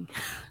working.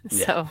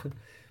 Yeah. So,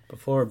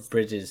 Before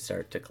bridges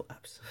start to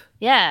collapse.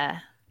 yeah.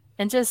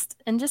 And just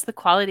the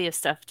quality of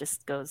stuff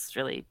just goes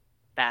really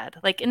bad.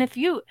 Like and if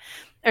you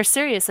are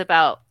serious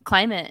about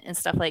climate and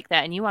stuff like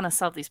that and you want to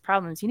solve these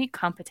problems, you need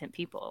competent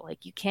people.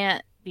 Like you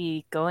can't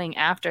be going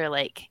after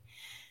like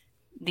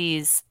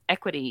these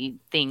equity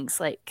things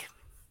like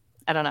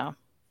I don't know.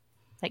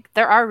 Like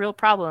there are real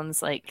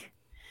problems like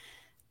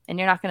and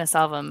you're not going to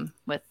solve them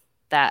with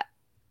that.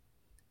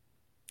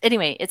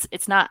 Anyway,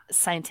 it's not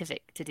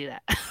scientific to do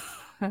that.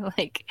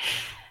 like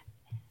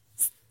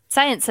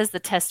science says the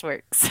test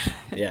works.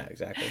 Yeah,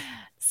 exactly.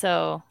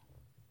 So,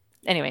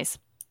 anyways,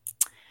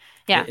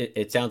 yeah.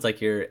 It sounds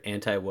like you're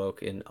anti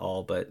woke in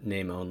all but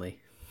name only.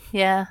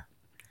 Yeah.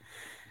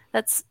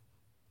 That's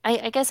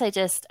I guess I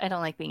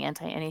don't like being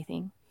anti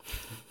anything.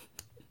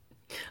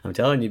 I'm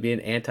telling you, being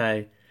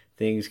anti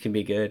things can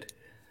be good.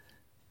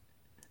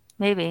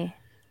 Maybe.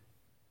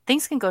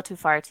 Things can go too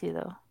far too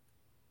though.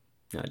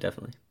 No,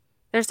 definitely.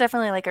 There's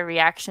definitely like a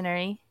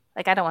reactionary.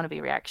 Like I don't want to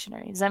be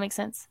reactionary. Does that make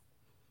sense?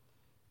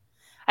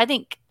 I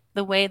think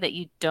the way that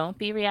you don't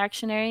be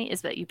reactionary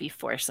is that you be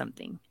for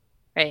something,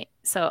 right?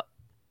 So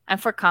I'm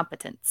for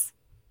competence.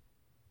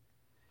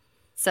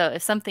 So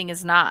if something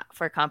is not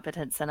for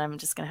competence, then I'm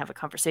just going to have a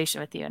conversation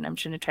with you and I'm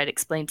trying to try to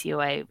explain to you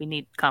why we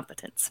need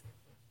competence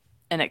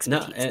and No,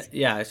 expertise.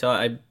 yeah. So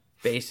I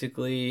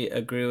basically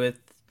agree with.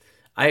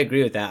 I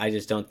agree with that. I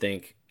just don't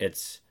think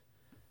it's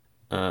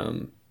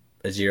um,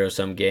 a zero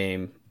sum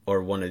game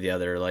or one or the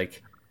other.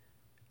 Like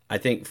I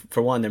think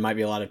for one, there might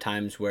be a lot of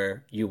times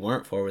where you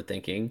weren't forward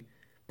thinking,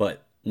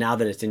 but now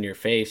that it's in your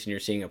face and you're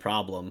seeing a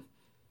problem,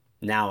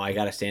 now I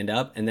got to stand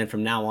up, and then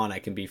from now on, I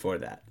can be for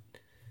that.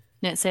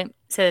 No, say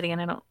that again.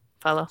 I don't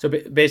follow. So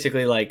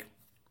basically, like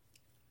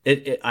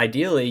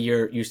ideally,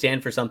 you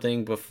stand for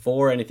something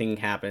before anything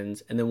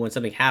happens, and then when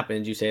something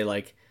happens, you say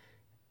like,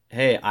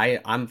 "Hey,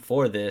 I'm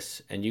for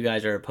this, and you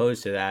guys are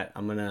opposed to that.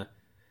 I'm gonna,"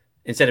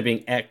 instead of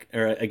being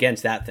or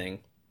against that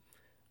thing.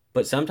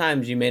 But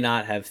sometimes you may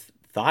not have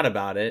thought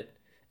about it,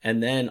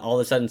 and then all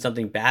of a sudden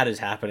something bad is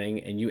happening,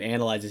 and you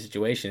analyze the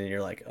situation, and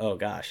you're like, "Oh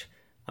gosh,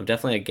 I'm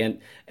definitely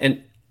against."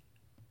 And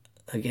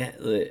again,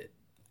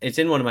 it's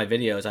in one of my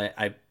videos.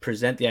 I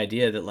present the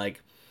idea that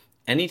like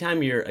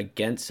anytime you're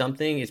against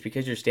something, it's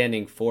because you're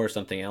standing for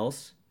something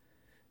else.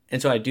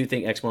 And so I do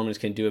think ex Mormons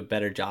can do a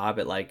better job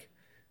at like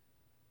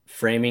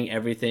framing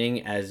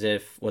everything as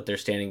if what they're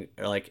standing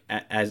or like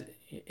as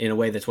in a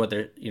way that's what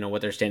they're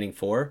what they're standing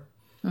for.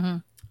 Hmm.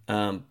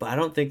 But I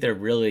don't think they're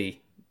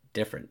really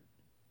different.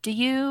 Do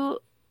you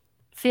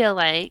feel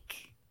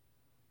like,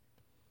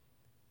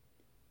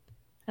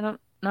 I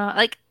don't know,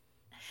 like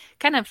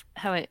kind of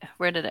how I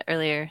worded it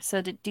earlier.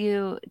 So do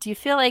you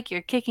feel like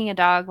you're kicking a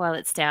dog while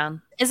it's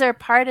down? Is there a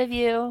part of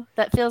you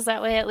that feels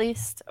that way at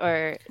least,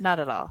 or not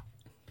at all?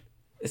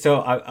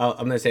 So I'm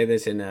going to say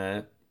this in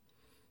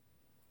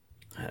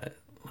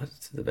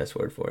what's the best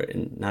word for it?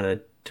 In not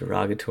a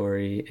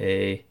derogatory,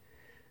 a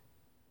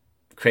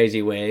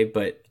crazy way,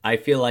 but I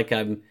feel like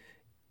I'm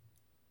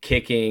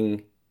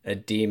kicking a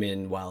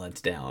demon while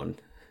it's down.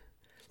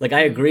 Like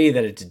I Mm, agree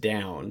that it's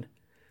down.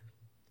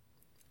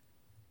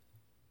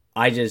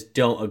 I just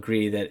don't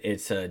agree that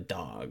it's a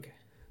dog.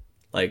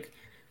 Like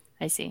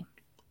I see.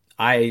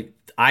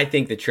 I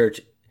think the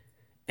church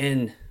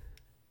and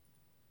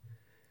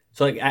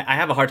so like I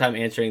have a hard time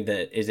answering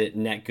that is it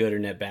net good or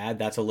net bad.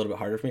 That's a little bit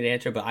harder for me to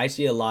answer, but I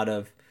see a lot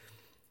of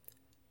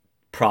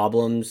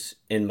problems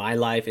in my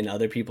life in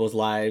other people's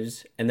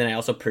lives, and then I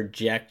also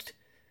project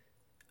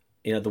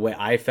the way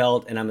I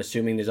felt, and I'm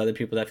assuming there's other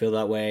people that feel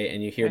that way,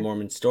 and you hear Sure.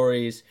 Mormon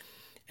stories,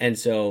 and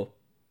so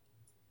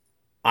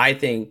I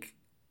think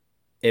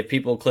if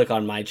people click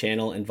on my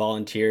channel and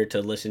volunteer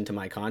to listen to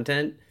my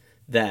content,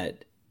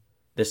 that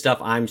the stuff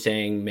I'm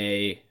saying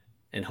may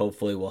and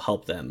hopefully will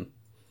help them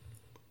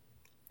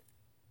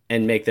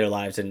and make their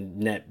lives a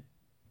net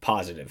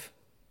positive.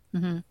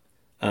 Hmm.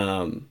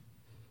 Um,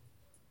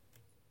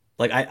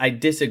 like I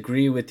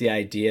disagree with the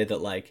idea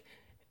that like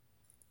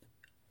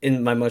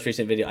in my most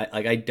recent video,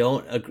 I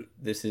don't agree.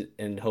 This is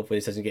and hopefully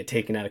this doesn't get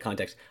taken out of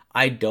context.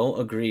 I don't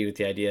agree with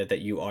the idea that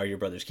you are your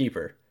brother's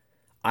keeper.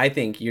 I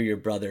think you're your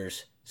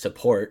brother's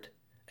support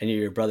and you're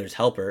your brother's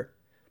helper,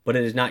 but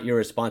it is not your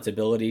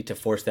responsibility to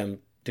force them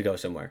to go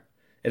somewhere.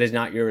 It is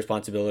not your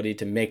responsibility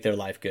to make their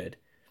life good,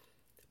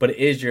 but it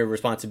is your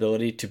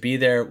responsibility to be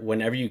there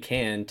whenever you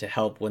can to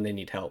help when they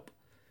need help.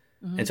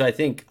 Hmm. And so I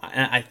think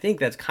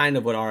that's kind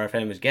of what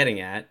RFM is getting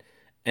at,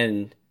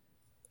 and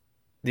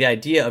the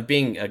idea of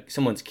being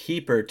someone's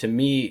keeper to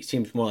me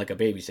seems more like a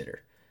babysitter,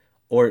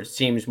 or it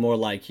seems more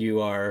like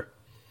you are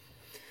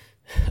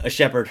a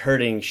shepherd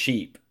herding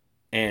sheep,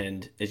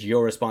 and it's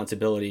your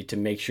responsibility to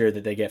make sure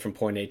that they get from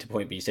point A to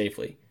point B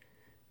safely.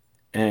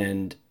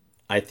 And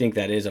I think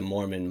that is a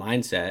Mormon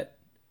mindset,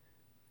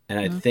 and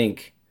I Hmm.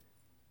 think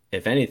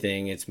if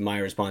anything, it's my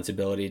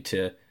responsibility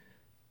to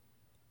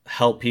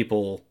help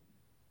people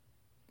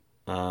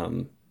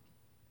um,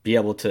 be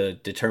able to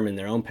determine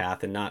their own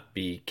path and not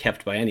be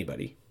kept by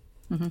anybody.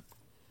 Hmm.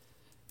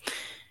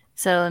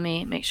 So let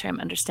me make sure I'm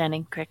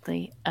understanding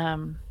correctly.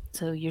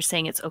 So you're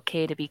saying it's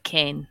okay to be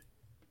Cain.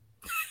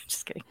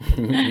 Just kidding.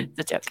 It's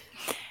a joke.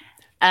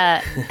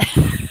 Uh,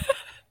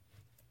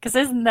 because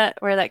isn't that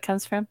where that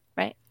comes from,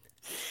 right?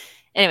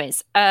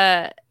 Anyways,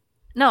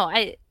 no,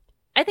 I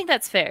think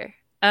that's fair.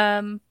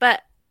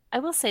 But I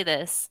will say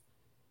this.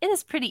 It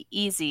is pretty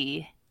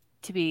easy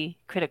to be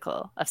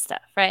critical of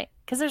stuff, right?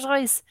 Because there's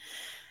always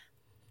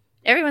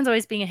everyone's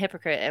always being a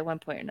hypocrite at one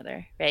point or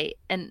another, right?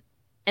 And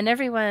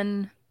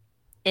everyone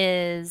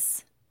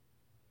is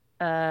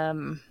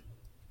um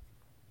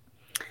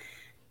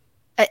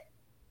I,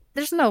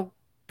 there's no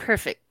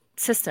perfect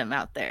system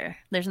out there.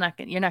 You're not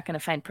going to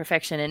find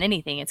perfection in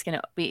anything. It's going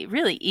to be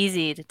really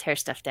easy to tear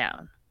stuff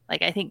down.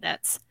 Like I think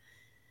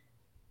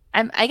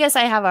I guess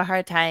I have a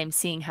hard time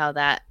seeing how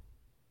that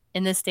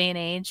in this day and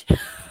age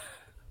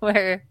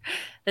where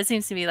that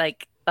seems to be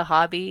like the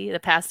hobby, the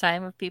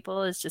pastime of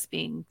people is just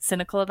being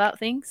cynical about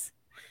things.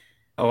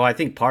 Oh, I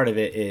think part of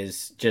it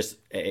is just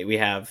we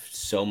have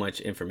so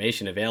much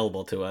information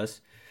available to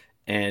us,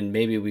 and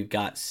maybe we've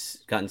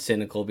gotten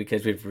cynical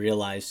because we've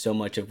realized so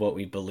much of what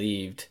we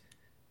believed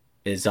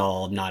is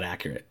all not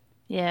accurate.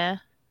 Yeah.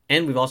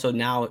 And we've also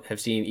now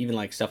have seen even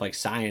like stuff like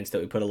science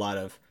that we put a lot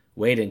of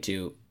weight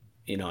into,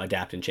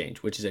 adapt and change,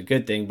 which is a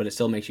good thing, but it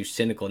still makes you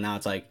cynical. Now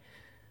it's like,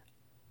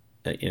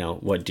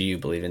 what do you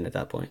believe in at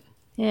that point?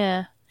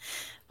 Yeah.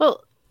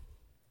 Well,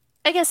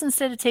 I guess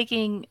instead of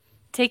taking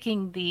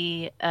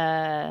the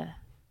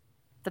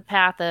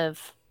path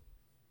of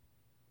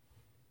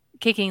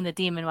kicking the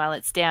demon while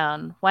it's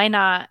down, why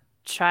not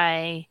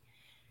try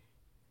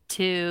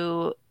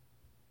to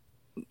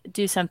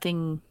do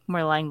something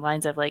more along the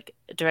lines of like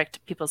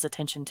direct people's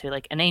attention to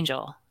like an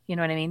angel? You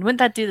know what I mean? Wouldn't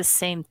that do the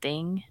same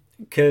thing?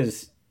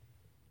 Because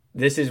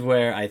this is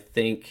where I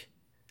think,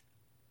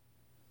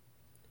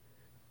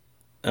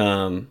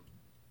 um,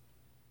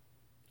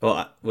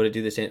 well, would it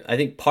do the same? I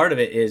think part of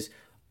it is,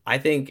 I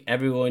think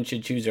everyone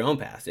should choose their own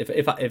path. If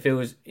it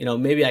was,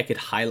 maybe I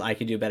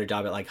could do a better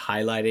job at like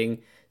highlighting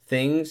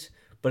things,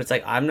 but it's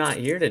like I'm not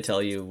here to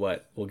tell you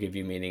what will give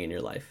you meaning in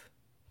your life.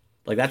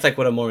 Like that's like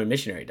what a Mormon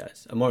missionary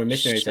does. A Mormon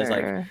missionary says like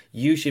Sure.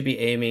 you should be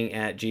aiming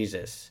at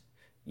Jesus.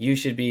 You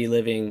should be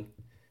living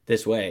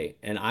this way.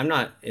 And I'm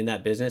not in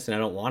that business and I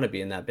don't want to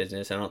be in that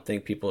business. I don't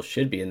think people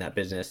should be in that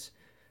business.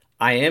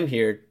 I am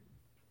here,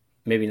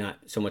 maybe not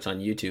so much on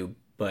YouTube,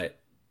 but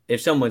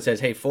if someone says,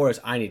 "Hey,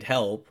 Forrest, I need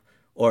help,"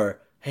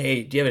 or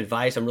 "Hey, do you have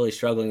advice? I'm really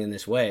struggling in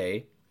this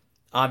way."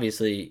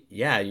 Obviously,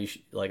 yeah,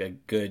 like a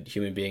good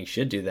human being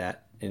should do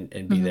that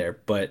and be Hmm. there.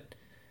 But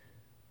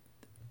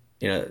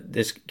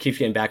this keeps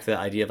getting back to the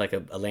idea of like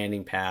a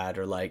landing pad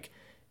or like,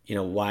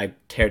 why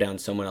tear down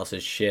someone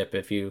else's ship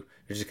if you're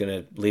just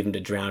gonna leave them to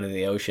drown in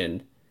the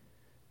ocean?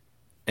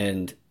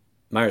 And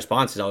my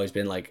response has always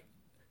been like,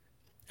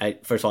 I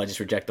first of all, I just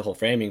reject the whole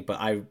framing, but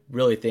I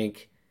really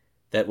think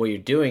that what you're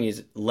doing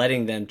is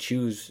letting them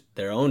choose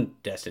their own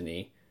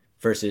destiny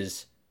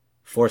versus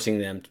forcing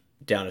them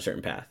down a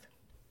certain path.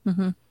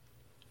 Hmm.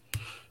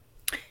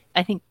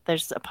 I think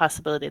there's a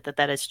possibility that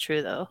that is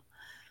true, though.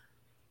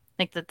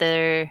 Like that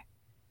they're,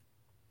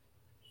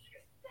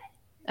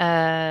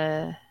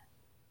 uh,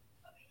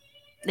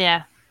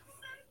 yeah,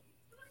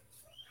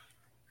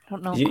 I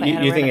don't know You, quite you, how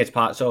to you word think it. it's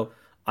possible? So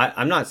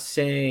I'm not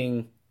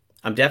saying,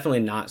 I'm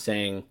definitely not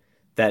saying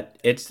that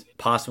it's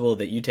possible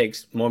that you take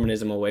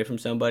Mormonism away from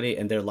somebody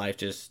and their life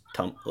just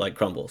like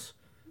crumbles.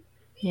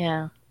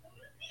 Yeah.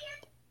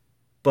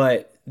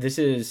 But this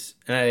is,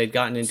 and I had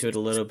gotten into it a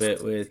little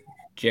bit with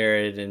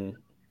Jared and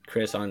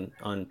Chris on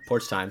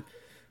Porch Time.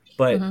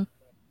 But Hmm.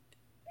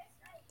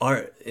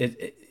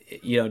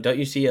 don't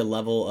you see a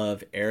level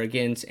of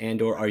arrogance,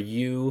 and or are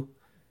you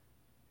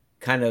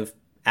kind of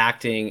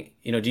acting,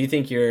 do you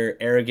think you're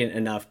arrogant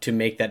enough to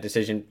make that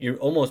decision? You're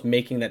almost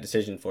making that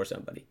decision for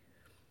somebody.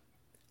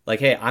 Like,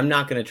 hey, I'm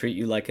not going to treat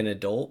you like an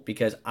adult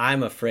because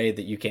I'm afraid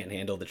that you can't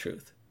handle the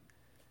truth.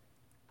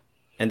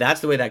 And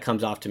that's the way that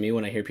comes off to me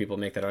when I hear people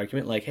make that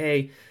argument. Like,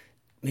 hey,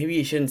 maybe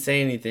you shouldn't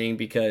say anything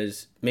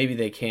because maybe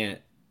they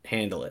can't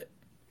handle it.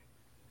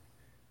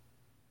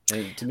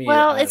 And to me,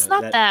 Well, I don't it's know,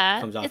 not that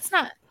that. comes off.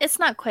 It's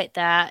not quite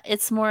that.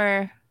 It's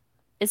more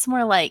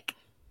like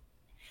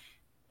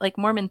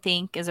Mormon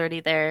think is already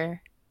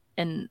there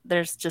and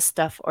there's just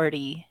stuff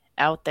already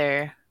out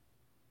there.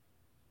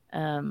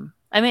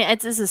 I mean,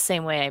 it's the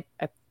same way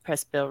I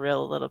press Bill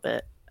Real a little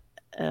bit.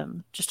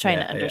 Just trying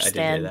Yeah, to I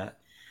did hear understand. that.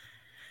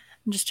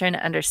 I'm just trying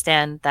to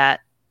understand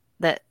that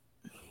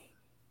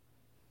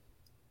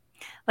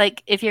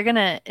like if you're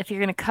gonna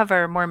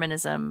cover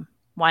Mormonism,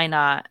 why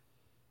not?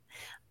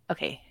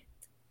 Okay,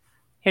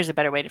 here's a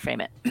better way to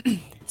frame it.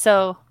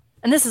 So,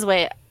 and this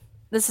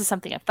is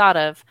something I've thought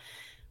of.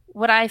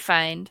 What I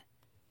find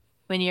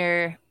when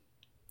you're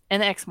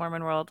in the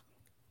ex-Mormon world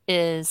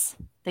is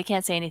they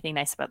can't say anything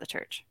nice about the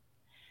church.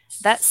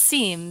 That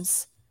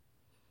seems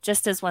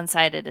just as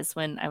one-sided as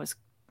when I was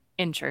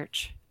in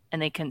church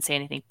and they couldn't say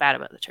anything bad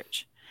about the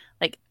church.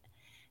 Like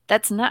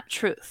that's not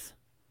truth.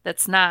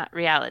 That's not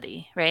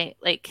reality, right?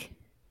 Like,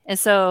 and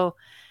so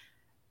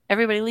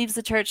everybody leaves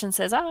the church and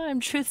says, "Oh, I'm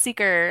truth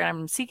seeker.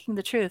 I'm seeking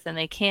the truth," and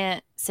they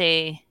can't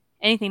say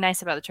anything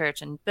nice about the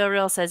church. And Bill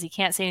Real says he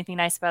can't say anything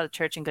nice about the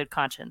church in good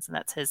conscience, and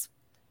that's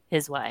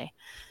his why.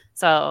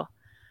 So,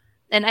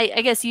 and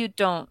I guess you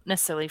don't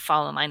necessarily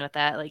fall in line with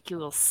that. Like you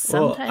will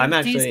Well, sometimes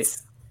do.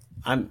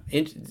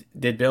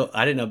 did Bill,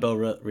 I didn't know Bill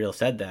Real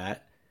said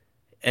that.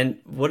 And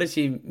what does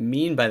he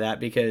mean by that?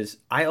 Because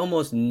I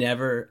almost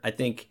never, I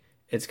think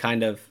it's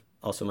kind of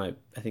also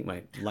I think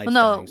my Well, light's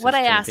no. dying, so What it's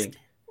I turning asked, pink.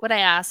 what I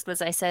asked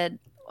was, I said,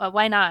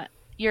 why not?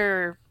 He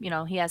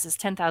has his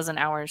 10,000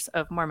 hours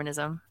of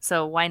Mormonism,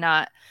 so why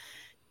not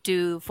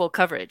do full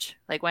coverage?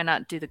 Like, why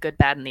not do the good,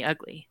 bad, and the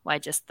ugly? Why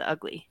just the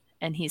ugly?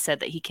 And he said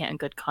that he can't, in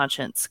good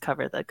conscience,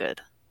 cover the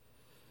good.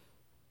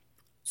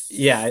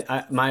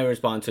 Yeah, my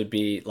response would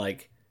be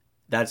like,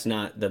 that's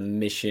not the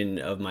mission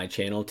of my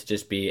channel to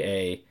just be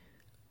a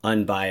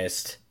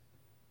unbiased,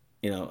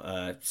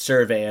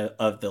 survey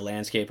of the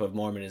landscape of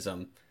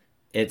Mormonism.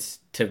 It's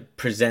to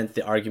present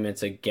the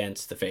arguments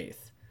against the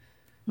faith.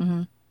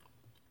 Hmm.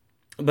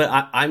 But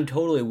I'm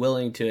totally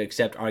willing to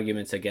accept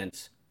arguments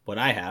against what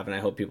I have, and I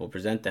hope people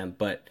present them.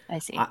 But I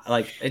see.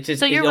 like it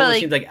So just you're it almost really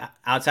seems like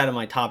outside of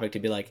my topic to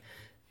be like,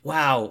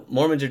 wow,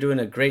 Mormons are doing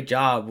a great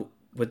job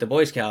with the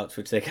Boy Scouts,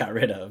 which they got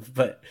rid of.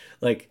 But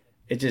like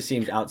it just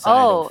seems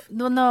outside Oh, of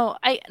no, no.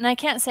 I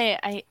can't say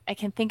I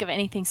can think of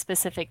anything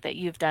specific that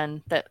you've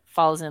done that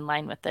falls in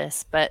line with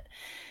this, but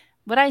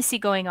what I see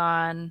going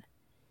on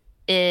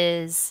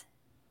is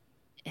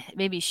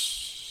maybe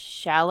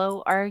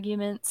shallow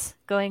arguments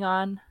going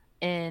on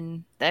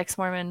in the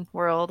ex-Mormon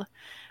world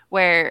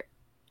where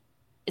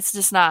it's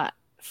just not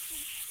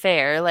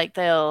fair. Like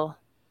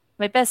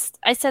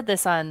I said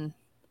this on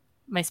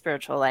my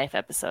spiritual life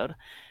episode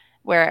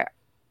where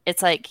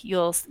it's like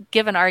you'll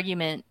give an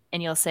argument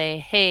and you'll say,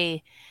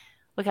 "Hey,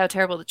 look how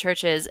terrible the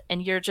church is,"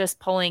 and you're just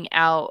pulling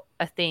out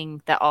a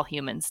thing that all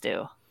humans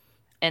do.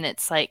 And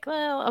it's like,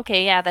 well,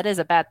 okay, yeah, that is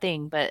a bad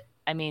thing, but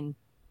I mean,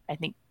 I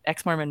think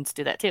ex-Mormons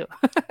do that too.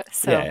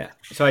 yeah, So, yeah.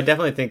 So I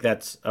definitely think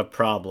that's a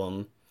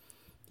problem.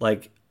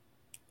 Like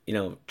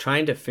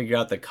trying to figure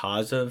out the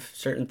cause of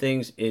certain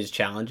things is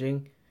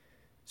challenging.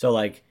 So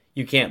like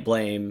you can't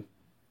blame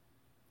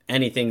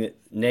anything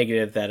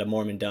negative that a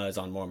Mormon does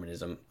on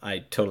Mormonism. I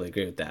totally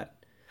agree with that.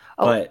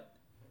 oh, But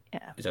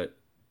yeah. so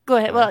Go go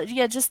ahead. ahead. Well,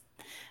 yeah, just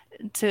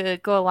to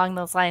go along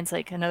those lines,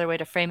 like another way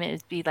to frame it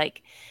is be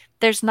like,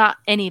 there's not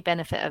any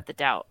benefit of the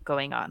doubt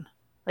going on.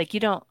 Like you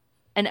don't,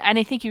 and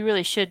I think you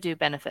really should do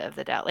benefit of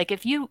the doubt. Like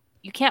if you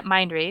can't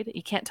mind read,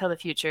 you can't tell the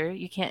future,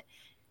 you can't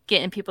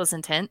get in people's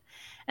intent.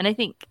 And I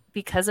think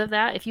because of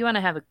that, if you want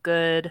to have a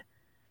good,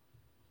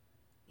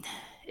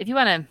 if you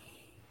want to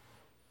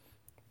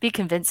be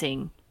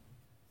convincing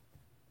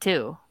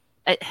too,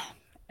 I,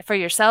 for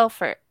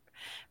yourself,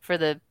 for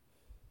the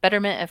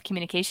betterment of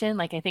communication,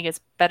 like I think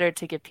it's better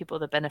to give people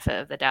the benefit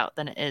of the doubt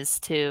than it is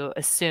to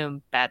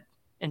assume bad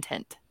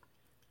intent.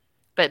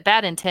 But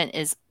bad intent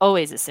is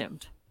always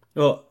assumed.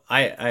 Well,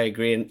 I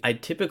agree, and I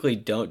typically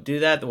don't do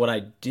that. What I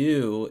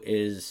do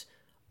is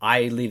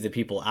I leave the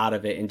people out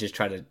of it and just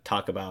try to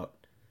talk about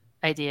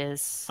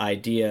Ideas.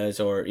 ideas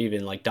or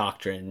even like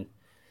doctrine.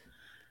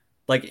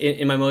 Like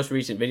in my most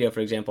recent video,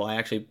 for example, I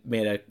actually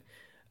made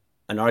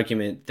an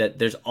argument that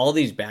there's all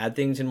these bad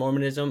things in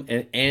Mormonism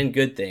and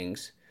good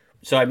things.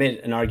 So I made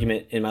an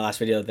argument in my last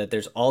video that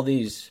there's all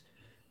these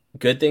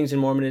good things in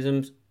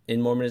Mormonism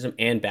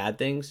and bad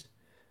things.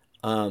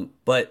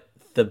 But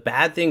the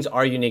bad things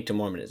are unique to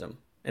Mormonism.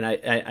 And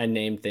I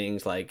named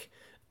things like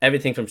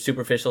everything from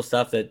superficial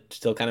stuff that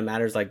still kind of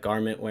matters, like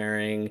garment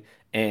wearing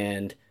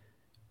and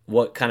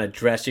what kind of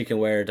dress you can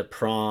wear to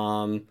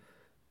prom.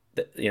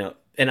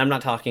 And I'm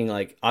not talking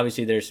like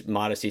obviously there's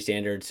modesty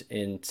standards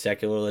in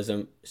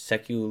secularism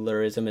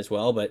as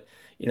well, but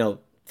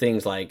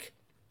things like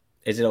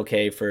is it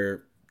okay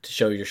for to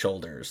show your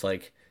shoulders,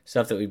 like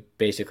stuff that we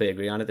basically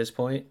agree on at this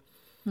point.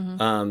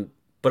 Hmm.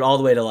 But all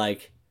the way to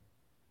like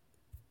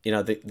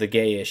the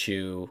gay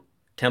issue,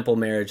 temple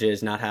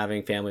marriages, not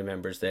having family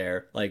members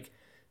there, like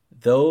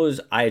those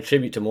I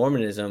attribute to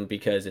Mormonism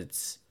because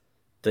it's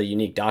the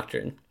unique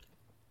doctrine.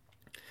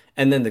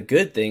 And then the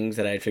good things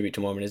that I attribute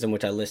to Mormonism,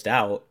 which I list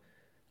out,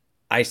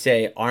 I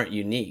say aren't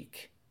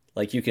unique.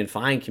 Like you can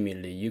find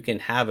community, you can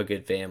have a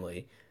good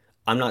family.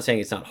 I'm not saying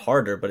it's not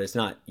harder, but it's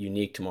not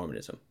unique to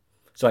Mormonism.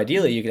 So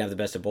ideally, Hmm. you can have the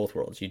best of both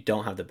worlds. You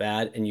don't have the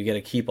bad, and you get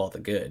to keep all the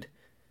good.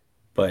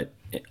 But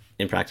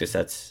in practice,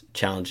 that's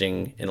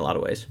challenging in a lot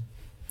of ways.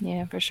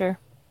 Yeah, for sure.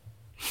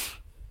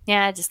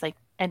 Yeah, I just like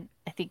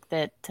I think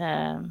that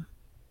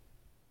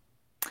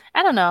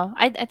I don't know.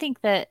 I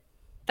think that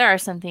there are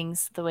some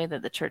things the way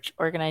that the church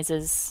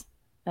organizes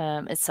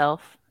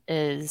itself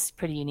is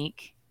pretty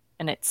unique,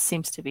 and it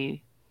seems to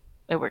be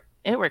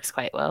it works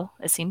quite well.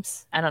 It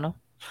seems. I don't know.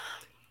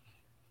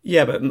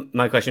 Yeah, but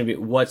my question would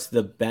be, what's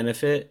the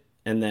benefit?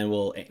 And then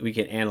we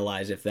can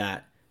analyze if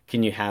that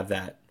can you have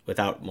that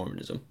without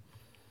Mormonism.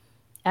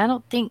 I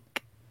don't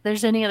think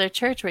there's any other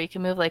church where you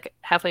can move like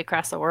halfway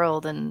across the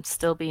world and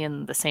still be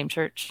in the same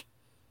church.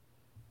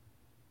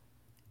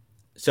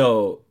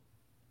 So,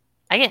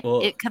 I get well,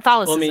 it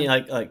I mean, Catholicism.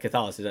 like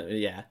Catholicism,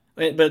 yeah.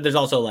 But there's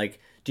also like,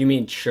 do you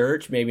mean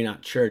church? Maybe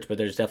not church, but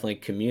there's definitely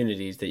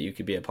communities that you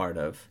could be a part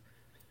of.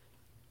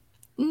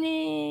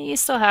 You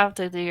still have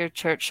to do your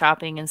church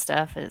shopping and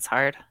stuff. It's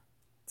hard.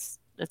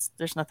 It's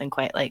there's nothing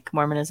quite like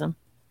Mormonism.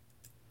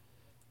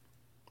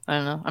 I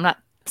don't know. I'm not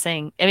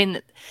saying. I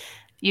mean,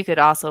 you could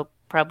also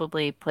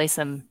probably play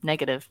some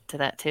negative to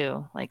that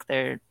too. Like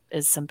there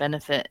is some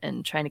benefit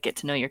in trying to get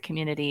to know your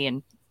community,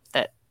 and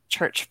that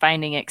church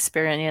finding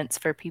experience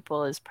for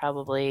people is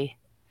probably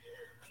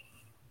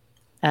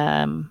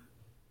um,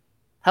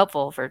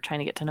 helpful for trying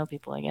to get to know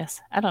people. I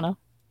guess I don't know,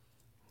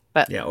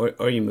 but Yeah,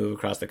 or you move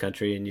across the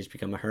country and you just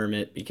become a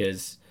hermit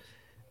because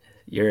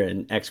you're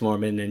an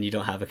ex-Mormon and you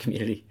don't have a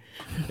community,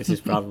 which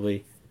is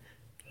probably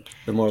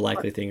the more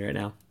likely thing right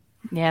now.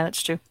 yeah,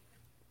 that's true.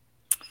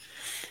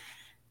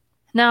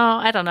 No,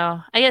 I don't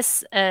know. I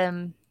guess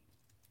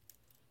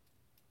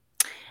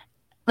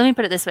let me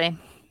put it this way: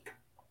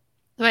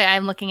 the way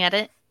I'm looking at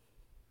it,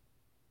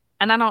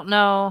 and I don't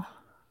know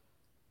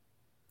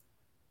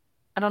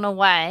don't know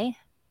why,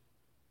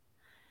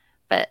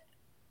 but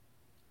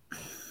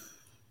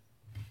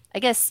I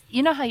guess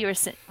you know how you were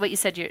what you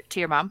said to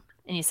your mom,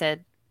 and you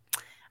said,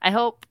 "I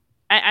hope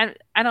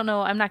I don't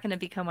know. I'm not going to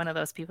become one of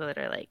those people that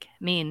are like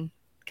mean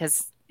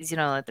because you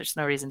know like, there's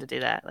no reason to do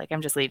that. Like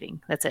I'm just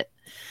leaving. That's it."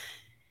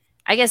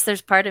 I guess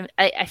there's part of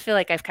I feel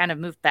like I've kind of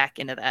moved back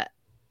into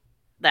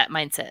that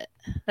mindset.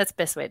 That's the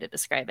best way to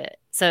describe it.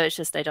 So it's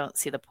just I don't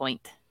see the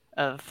point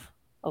of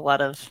a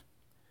lot of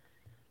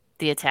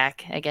the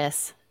attack. I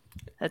guess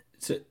that's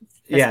So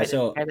the best yeah, way to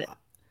so describe it.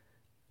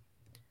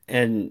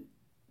 and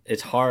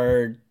it's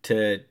hard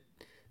to.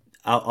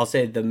 I'll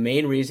say the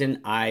main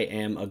reason I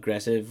am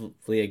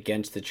aggressively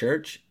against the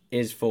church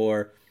is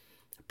for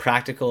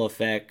practical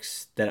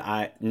effects that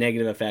I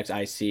negative effects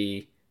I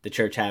see the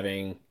church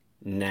having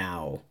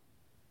now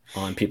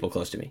on people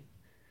close to me.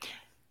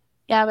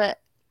 Yeah, but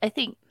I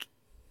think,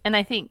 and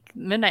I think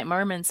Midnight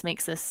Mormons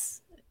makes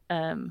this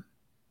um,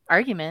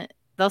 argument.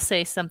 They'll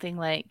say something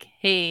like,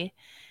 "Hey,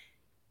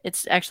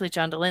 it's actually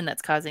John DeLynn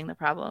that's causing the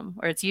problem,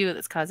 or it's you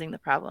that's causing the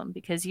problem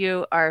because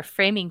you are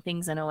framing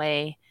things in a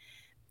way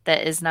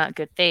that is not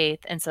good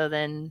faith." And so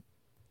then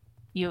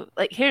you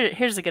like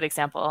here's a good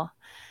example.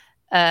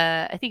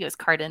 I think it was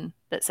Cardin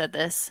that said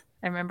this.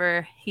 I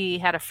remember he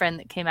had a friend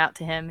that came out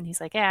to him and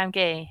he's like, "Yeah, I'm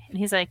gay." And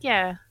he's like,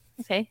 "Yeah,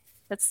 okay.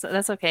 That's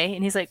okay."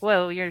 And he's like,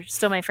 "Whoa, you're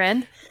still my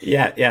friend?"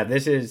 Yeah, yeah.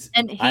 This is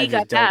And I he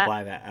got just don't that.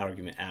 buy that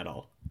argument at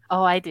all.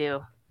 Oh, I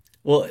do.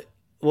 Well,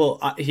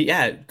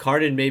 yeah,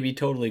 Cardin may be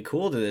totally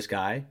cool to this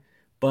guy,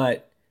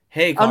 but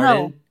hey, Oh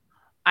no. Cardin.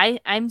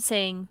 I'm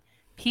saying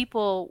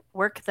people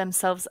work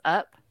themselves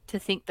up to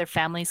think their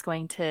family's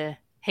going to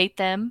hate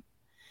them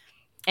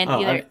and Oh,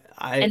 either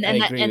I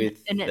agree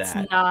with and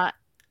that.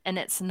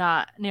 it's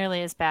not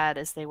nearly as bad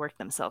as they work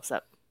themselves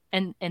up.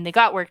 And they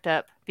got worked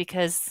up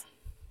because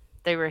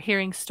they were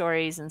hearing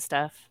stories and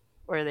stuff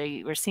or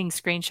they were seeing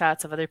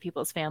screenshots of other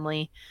people's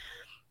family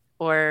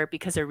or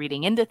because they're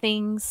reading into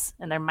things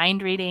and they're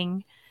mind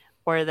reading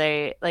or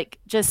they like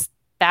just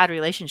bad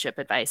relationship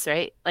advice,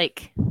 right?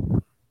 Like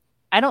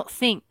I don't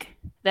think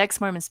the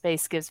ex-Mormon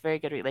space gives very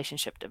good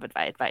relationship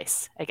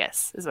advice, I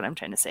guess, is what I'm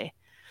trying to say.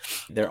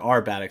 There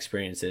are bad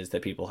experiences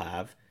that people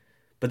have,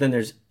 but then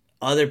there's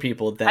other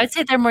people I'd that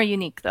say they're more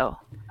unique though.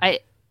 I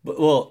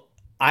well,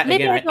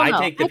 maybe I don't I know.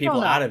 take the I don't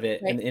people know. out of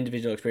it Right. and the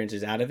individual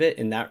experiences out of it.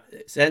 In that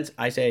sense,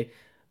 I say,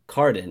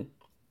 Cardin,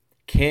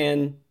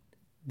 can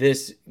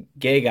this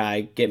gay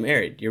guy get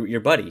married?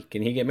 Your buddy,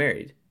 can he get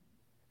married?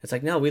 It's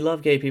like, no, we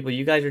love gay people.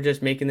 You guys are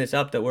just making this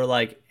up that we're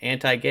like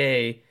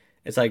anti-gay.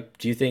 It's like,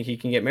 do you think he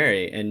can get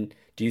married? And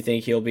do you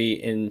think he'll be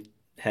in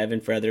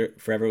heaven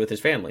forever with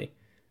his family?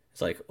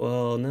 It's like,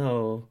 well,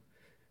 no.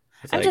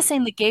 It's I'm just like,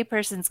 saying the gay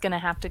person's going to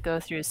have to go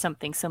through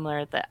something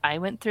similar that I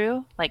went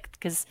through, like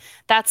because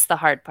that's the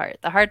hard part.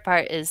 The hard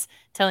part is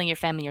telling your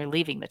family you're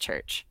leaving the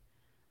church.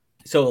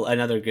 so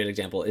another good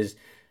example is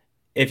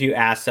if you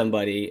ask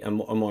somebody, a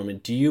Mormon,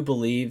 do you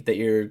believe that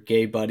your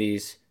gay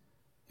buddy's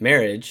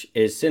marriage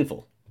is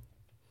sinful?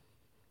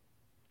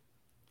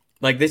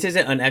 Like, this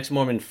isn't an ex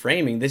Mormon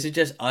framing. This is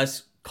just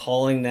us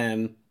calling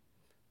them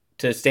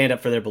to stand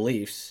up for their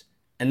beliefs.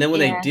 And then when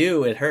they Yeah.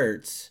 do, it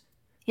hurts.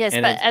 Yes,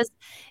 And but it's as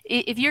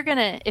if you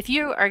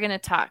are gonna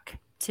talk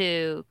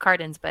to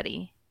Cardin's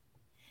buddy,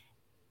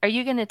 are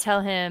you gonna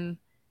tell him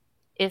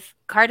if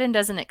Cardin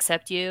doesn't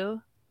accept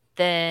you,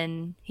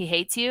 then he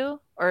hates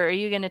you? Or are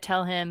you going to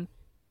tell him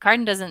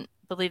Cardin doesn't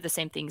believe the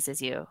same things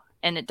as you?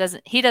 And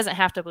he doesn't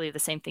have to believe the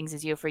same things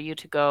as you for you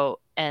to go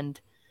and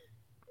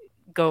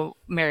go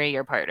marry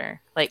your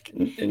partner.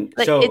 and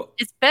Like so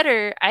it's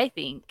better, I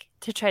think,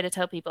 to try to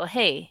tell people,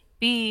 hey,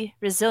 be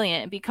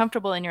resilient and be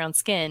comfortable in your own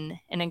skin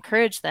and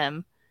encourage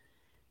them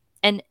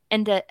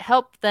and to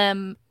help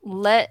them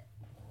let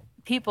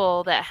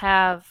people that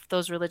have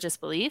those religious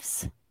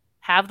beliefs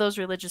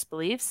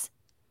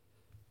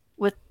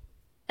with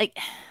like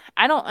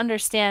I don't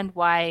understand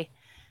why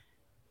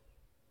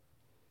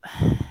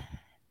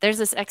there's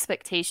this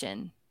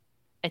expectation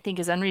I think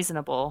is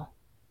unreasonable.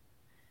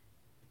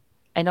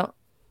 I don't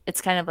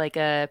it's kind of like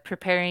a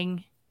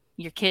preparing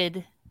your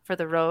kid for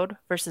the road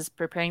versus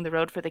preparing the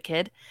road for the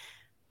kid.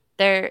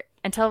 There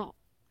until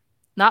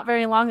not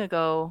very long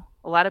ago,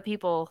 a lot of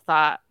people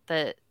thought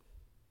that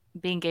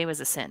being gay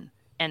was a sin.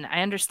 And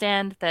I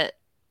understand that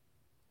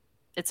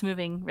it's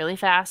moving really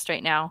fast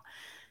right now,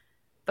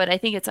 but I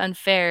think it's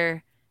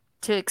unfair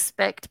to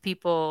expect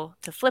people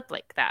to flip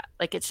like that.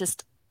 Like it's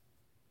just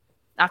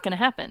not going to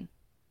happen.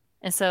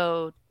 And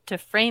so to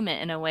frame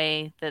it in a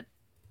way that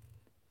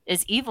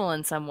is evil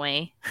in some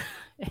way,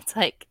 it's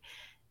like,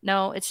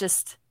 no, it's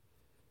just,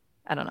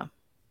 I don't know.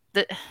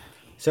 The,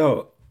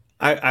 so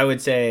I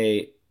would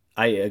say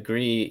I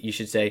agree. You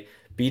should say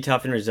be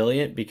tough and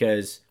resilient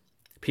because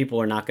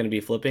people are not going to be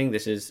flipping.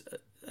 This is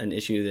an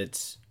issue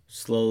that's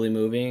slowly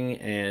moving,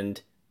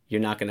 and you're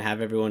not going to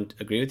have everyone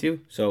agree with you.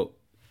 So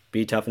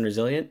be tough and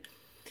resilient.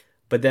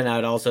 But then I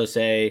would also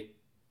say,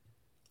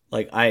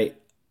 like I'd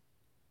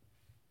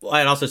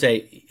also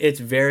say it's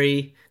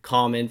very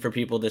common for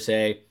people to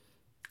say,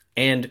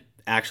 and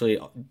actually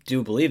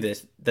do believe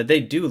this, that they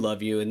do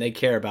love you and they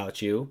care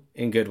about you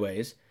in good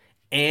ways,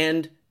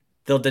 and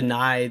they'll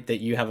deny that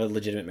you have a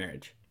legitimate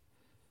marriage.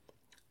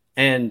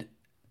 And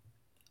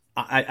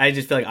I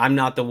just feel like I'm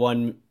not the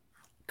one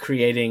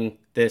creating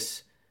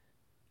this.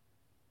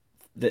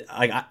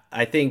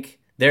 I think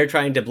they're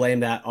trying to blame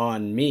that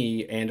on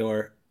me and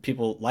or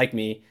people like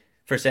me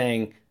for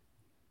saying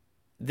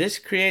this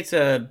creates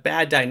a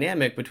bad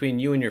dynamic between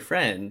you and your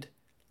friend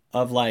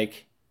of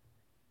like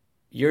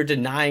you're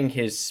denying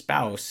his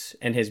spouse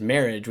and his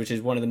marriage, which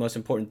is one of the most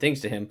important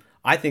things to him.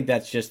 I think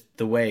that's just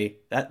the way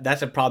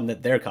that's a problem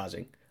that they're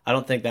causing. I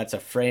don't think that's a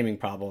framing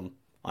problem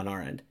on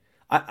our end.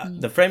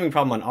 Mm. The framing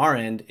problem on our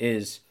end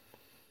is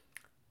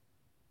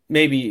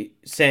maybe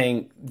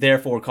saying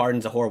therefore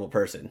Cardin's a horrible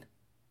person.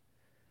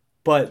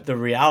 But the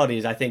reality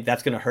is I think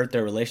that's going to hurt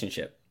their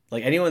relationship.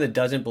 Like anyone that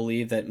doesn't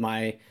believe that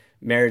my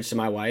marriage to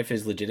my wife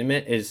is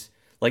legitimate is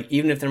like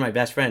even if they're my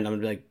best friend, I'm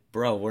going to be like,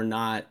 "Bro, we're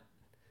not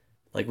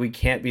like we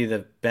can't be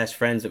the best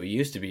friends that we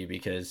used to be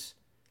because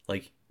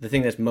like the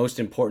thing that's most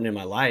important in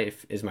my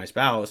life is my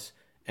spouse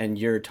and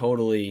you're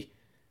totally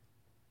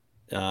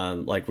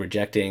like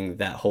rejecting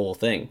that whole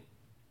thing."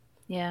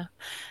 Yeah.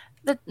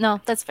 No,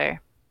 that's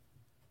fair.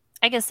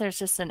 I guess there's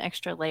just an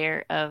extra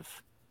layer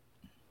of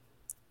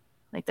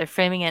like they're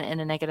framing it in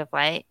a negative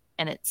light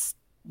and it's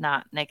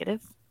not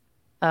negative.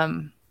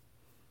 Um,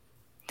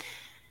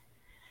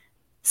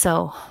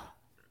 so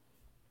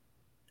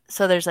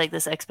so there's like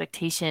this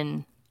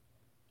expectation.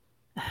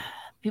 No,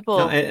 People,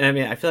 and I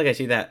mean I feel like I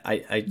see that I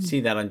mm,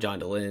 see that on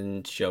John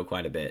DeLyn's show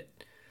quite a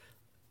bit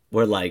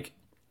where like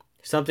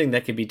something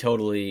that could be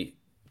totally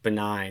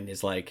benign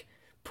is like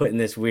put in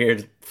this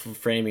weird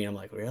framing. I'm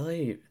like,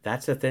 really?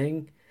 That's a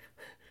thing?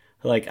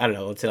 Like, I don't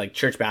know, let's say like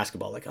church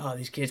basketball. Like, oh,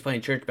 these kids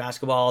playing church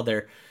basketball,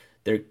 they're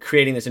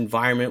creating this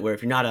environment where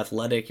if you're not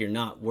athletic, you're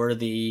not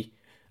worthy,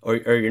 or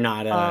you're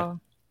not oh,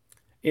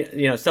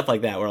 stuff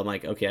like that. Where I'm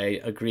like, okay,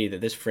 I agree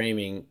that this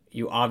framing,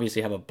 you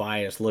obviously have a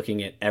bias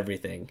looking at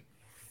everything.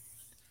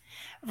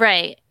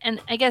 right.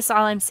 And I guess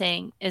all I'm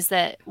saying is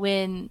that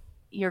when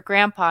your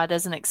grandpa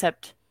doesn't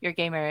accept your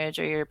gay marriage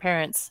or your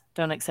parents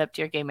don't accept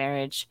your gay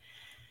marriage,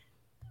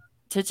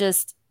 to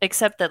just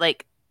accept that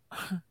like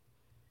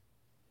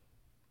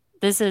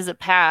this is a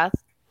path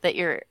that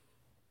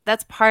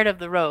that's part of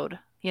the road.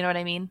 You know what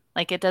I mean?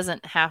 Like it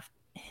doesn't have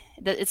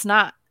that it's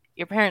not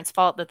your parents'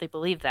 fault that they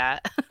believe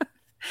that.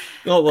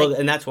 Oh Like well,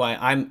 and that's why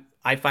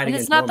I fight and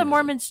it's against not the Mormonism.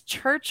 Mormons'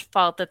 church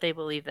fault that they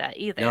believe that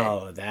either.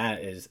 No, that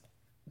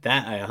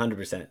I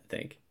 100%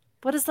 think.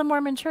 What is the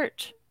Mormon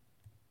church?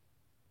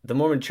 The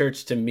Mormon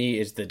Church to me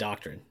is the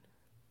doctrine.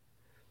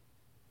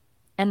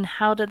 And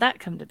how did that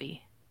come to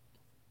be?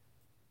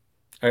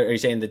 Are you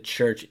saying the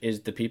church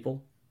is the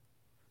people?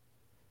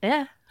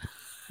 Yeah.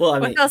 Well,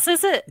 What else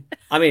is it?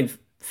 I mean,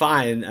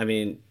 fine. I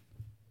mean,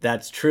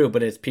 that's true,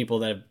 but it's people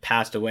that have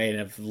passed away and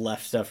have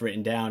left stuff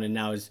written down, and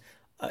now is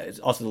it's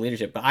also the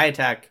leadership. But I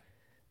attack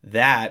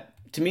that.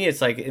 To me,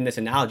 it's like in this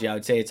analogy, I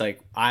would say it's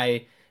like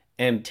I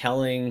am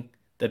telling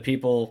the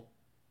people,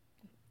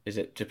 is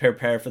it to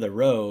prepare for the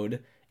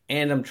road,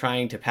 and I'm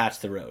trying to patch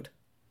the road.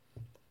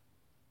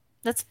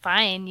 That's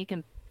fine. You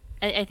can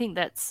I think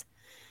that's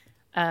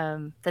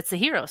the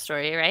hero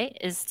story, right?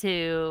 Is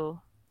to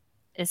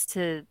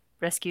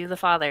rescue the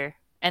father.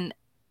 And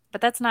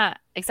but that's not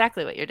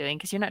exactly what you're doing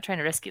because you're not trying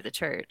to rescue the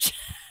church.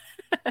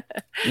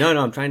 No,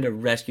 no, I'm trying to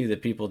rescue the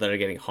people that are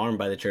getting harmed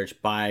by the church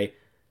by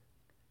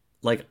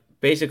like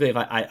basically if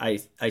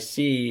I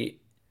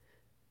see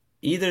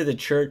either the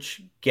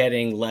church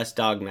getting less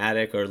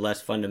dogmatic or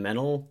less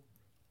fundamental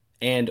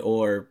and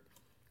or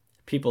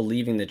people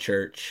leaving the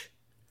church.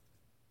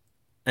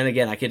 And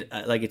again, I could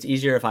like it's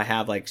easier if I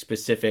have like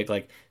specific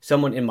like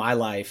someone in my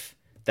life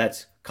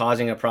that's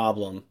causing a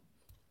problem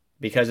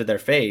because of their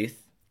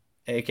faith,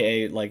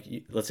 aka like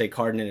let's say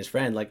Cardin and his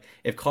friend. Like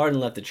if Cardin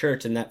left the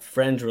church, and that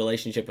friend's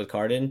relationship with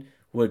Cardin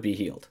would be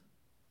healed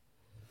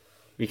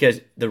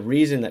because the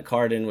reason that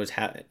Cardin was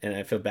and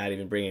I feel bad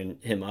even bringing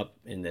him up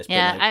in this, but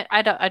Yeah, like,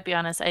 I don't I'd be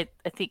honest. I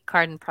think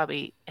Cardin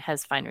probably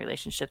has fine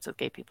relationships with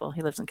gay people.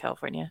 He lives in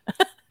California.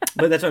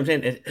 but that's what I'm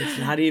saying. It's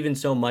not even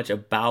so much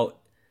about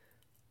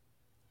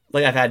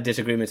like I've had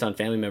disagreements on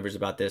family members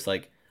about this.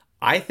 Like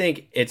I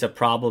think it's a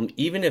problem,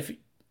 even if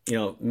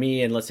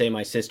me and let's say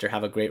my sister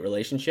have a great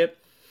relationship.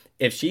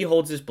 If she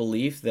holds this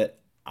belief that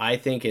I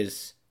think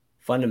is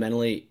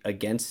fundamentally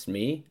against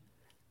me,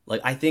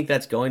 like I think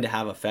that's going to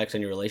have effects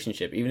on your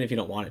relationship, even if you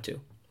don't want it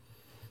to.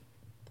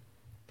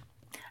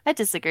 I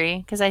disagree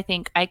because I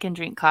think I can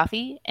drink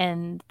coffee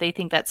and they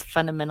think that's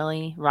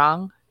fundamentally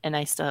wrong and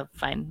I still have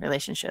fine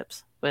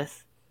relationships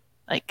with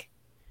like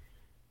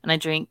and I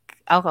drink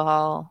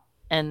alcohol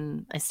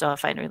and I still have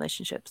fine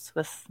relationships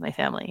with my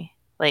family.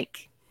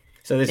 Like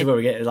So this is it where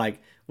we get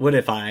like, what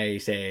if I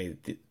say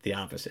the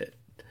opposite?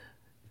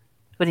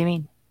 what do you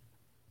mean?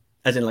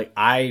 As in, like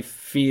I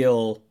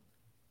feel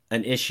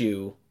an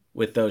issue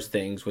with those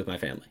things with my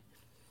family.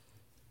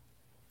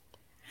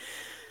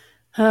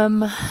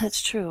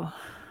 That's true.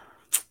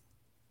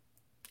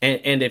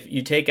 And if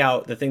you take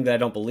out the thing that I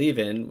don't believe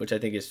in, which I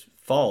think is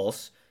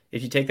false,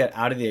 if you take that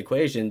out of the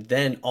equation,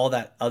 then all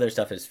that other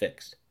stuff is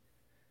fixed.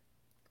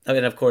 I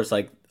mean, of course,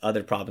 like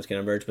other problems can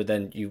emerge, but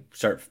then you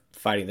start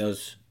fighting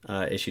those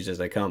issues as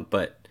they come.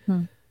 But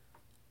Hmm.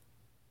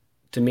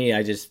 to me,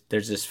 I just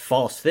there's this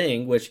false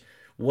thing, which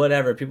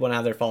whatever people want to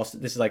have their false.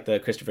 This is like the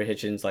Christopher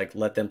Hitchens, like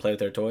let them play with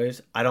their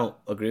toys. I don't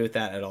agree with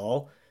that at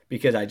all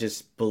because I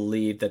just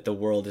believe that the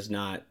world is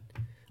not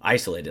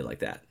isolated like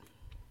that.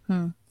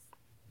 Hmm.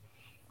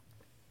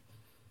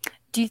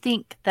 Do you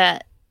think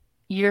that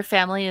your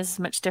family is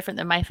much different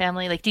than my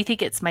family? Like, do you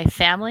think it's my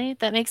family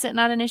that makes it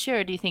not an issue,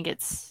 or do you think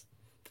it's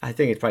I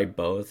think it's probably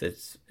both.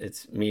 It's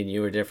me and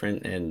you are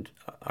different, and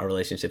our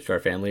relationships to our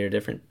family are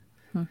different.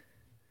 hmm.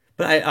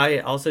 But I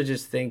also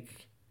just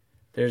think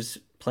there's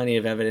plenty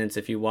of evidence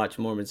if you watch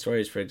Mormon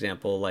stories, for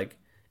example, like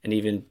and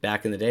even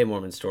back in the day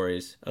Mormon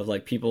stories of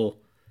like people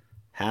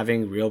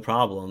having real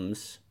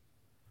problems.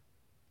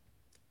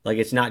 Like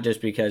it's not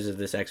just because of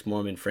this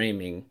ex-Mormon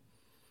framing.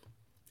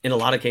 In a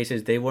lot of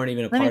cases, they weren't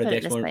even a Let me part of put the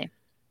it this ex-Mormon. way.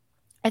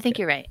 I think Yeah.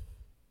 you're right.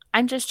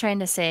 I'm just trying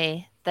to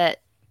say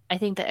that I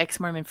think the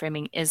ex-Mormon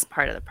framing is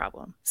part of the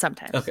problem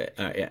sometimes. Okay.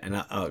 All right. Yeah, and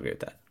I'll agree with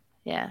that.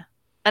 Yeah.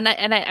 And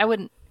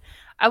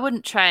I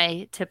wouldn't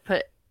try to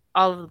put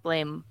all of the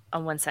blame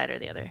on one side or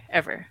the other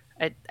ever.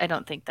 I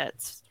don't think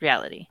that's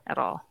reality at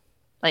all.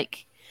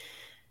 Like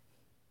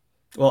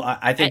Well, I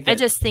I, think I that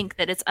just think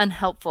that it's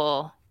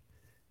unhelpful.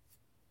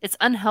 It's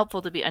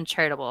unhelpful to be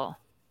uncharitable.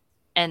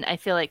 And I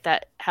feel like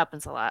that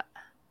happens a lot.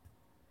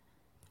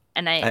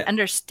 And I I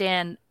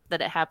understand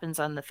that it happens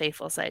on the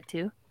faithful side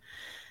too,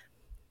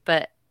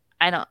 but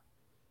I don't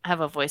have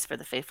a voice for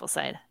the faithful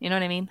side. You know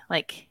what I mean?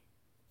 Like,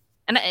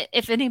 and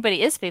if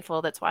anybody is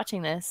faithful that's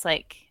watching this,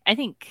 like, I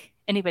think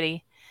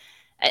anybody,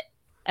 I,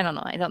 I don't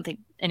know, I don't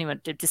think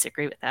anyone would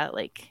disagree with that.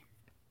 Like,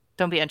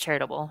 don't be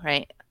uncharitable,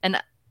 right?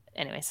 And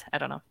anyways, I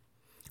don't know.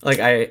 like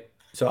I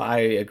so I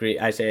agree.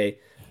 I say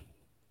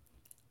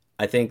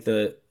I think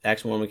the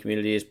ex-Mormon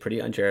community is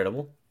pretty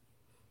uncharitable,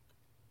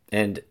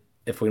 and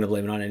if we're gonna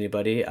blame it on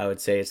anybody, I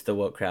would say it's the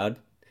woke crowd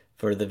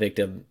for the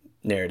victim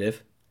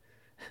narrative.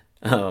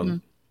 Um,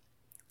 Mm,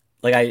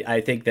 like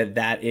I think that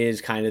that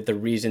is kind of the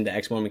reason the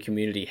ex-Mormon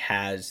community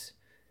has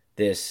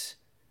this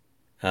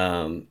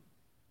um,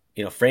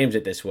 frames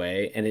it this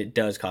way, and it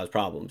does cause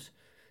problems.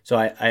 So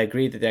I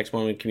agree that the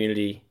ex-Mormon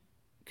community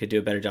could do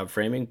a better job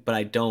framing, but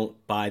I don't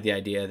buy the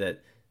idea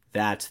that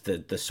that's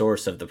the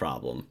source of the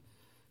problem.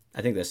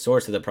 I think the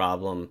source of the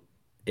problem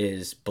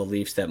is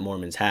beliefs that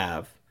Mormons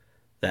have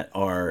that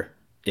are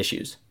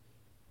issues.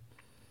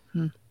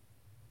 mm.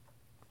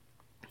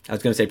 I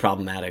was going to say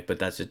problematic, but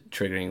that's a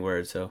triggering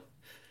word. So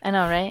I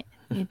know, right?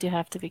 You do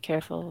have to be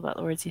careful about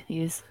the words you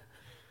use.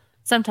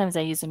 Sometimes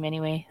I use them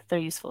anyway. They're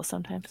useful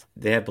sometimes.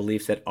 they have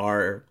beliefs that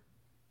are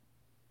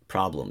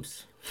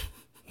problems.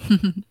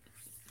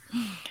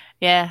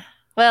 Yeah.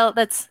 Well,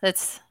 that's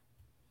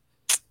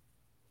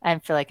I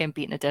feel like I'm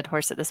beating a dead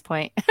horse at this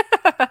point.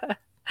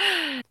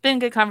 Been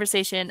good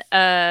conversation.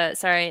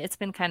 Sorry, it's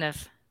been kind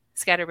of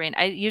scatterbrained.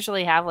 I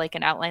usually have like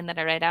an outline that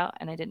I write out,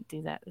 and I didn't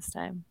do that this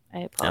time.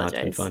 I No, it's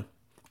been apologize. fun.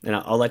 And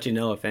I'll let you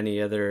know if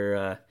any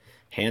other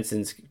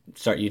Hansons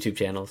start YouTube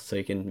channels so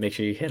you can make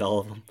sure you hit all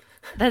of them.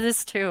 That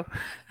is true.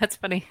 That's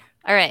funny.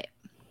 All right.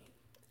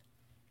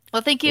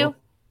 Well, thank you. Cool.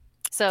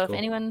 So if Cool.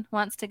 anyone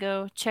wants to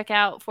go check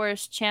out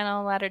Forrest's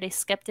channel, Latter Day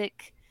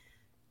Skeptic,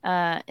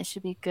 it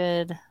should be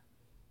good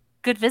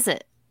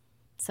visit.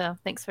 So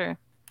thanks for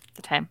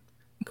the time.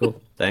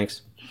 Cool.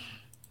 Thanks.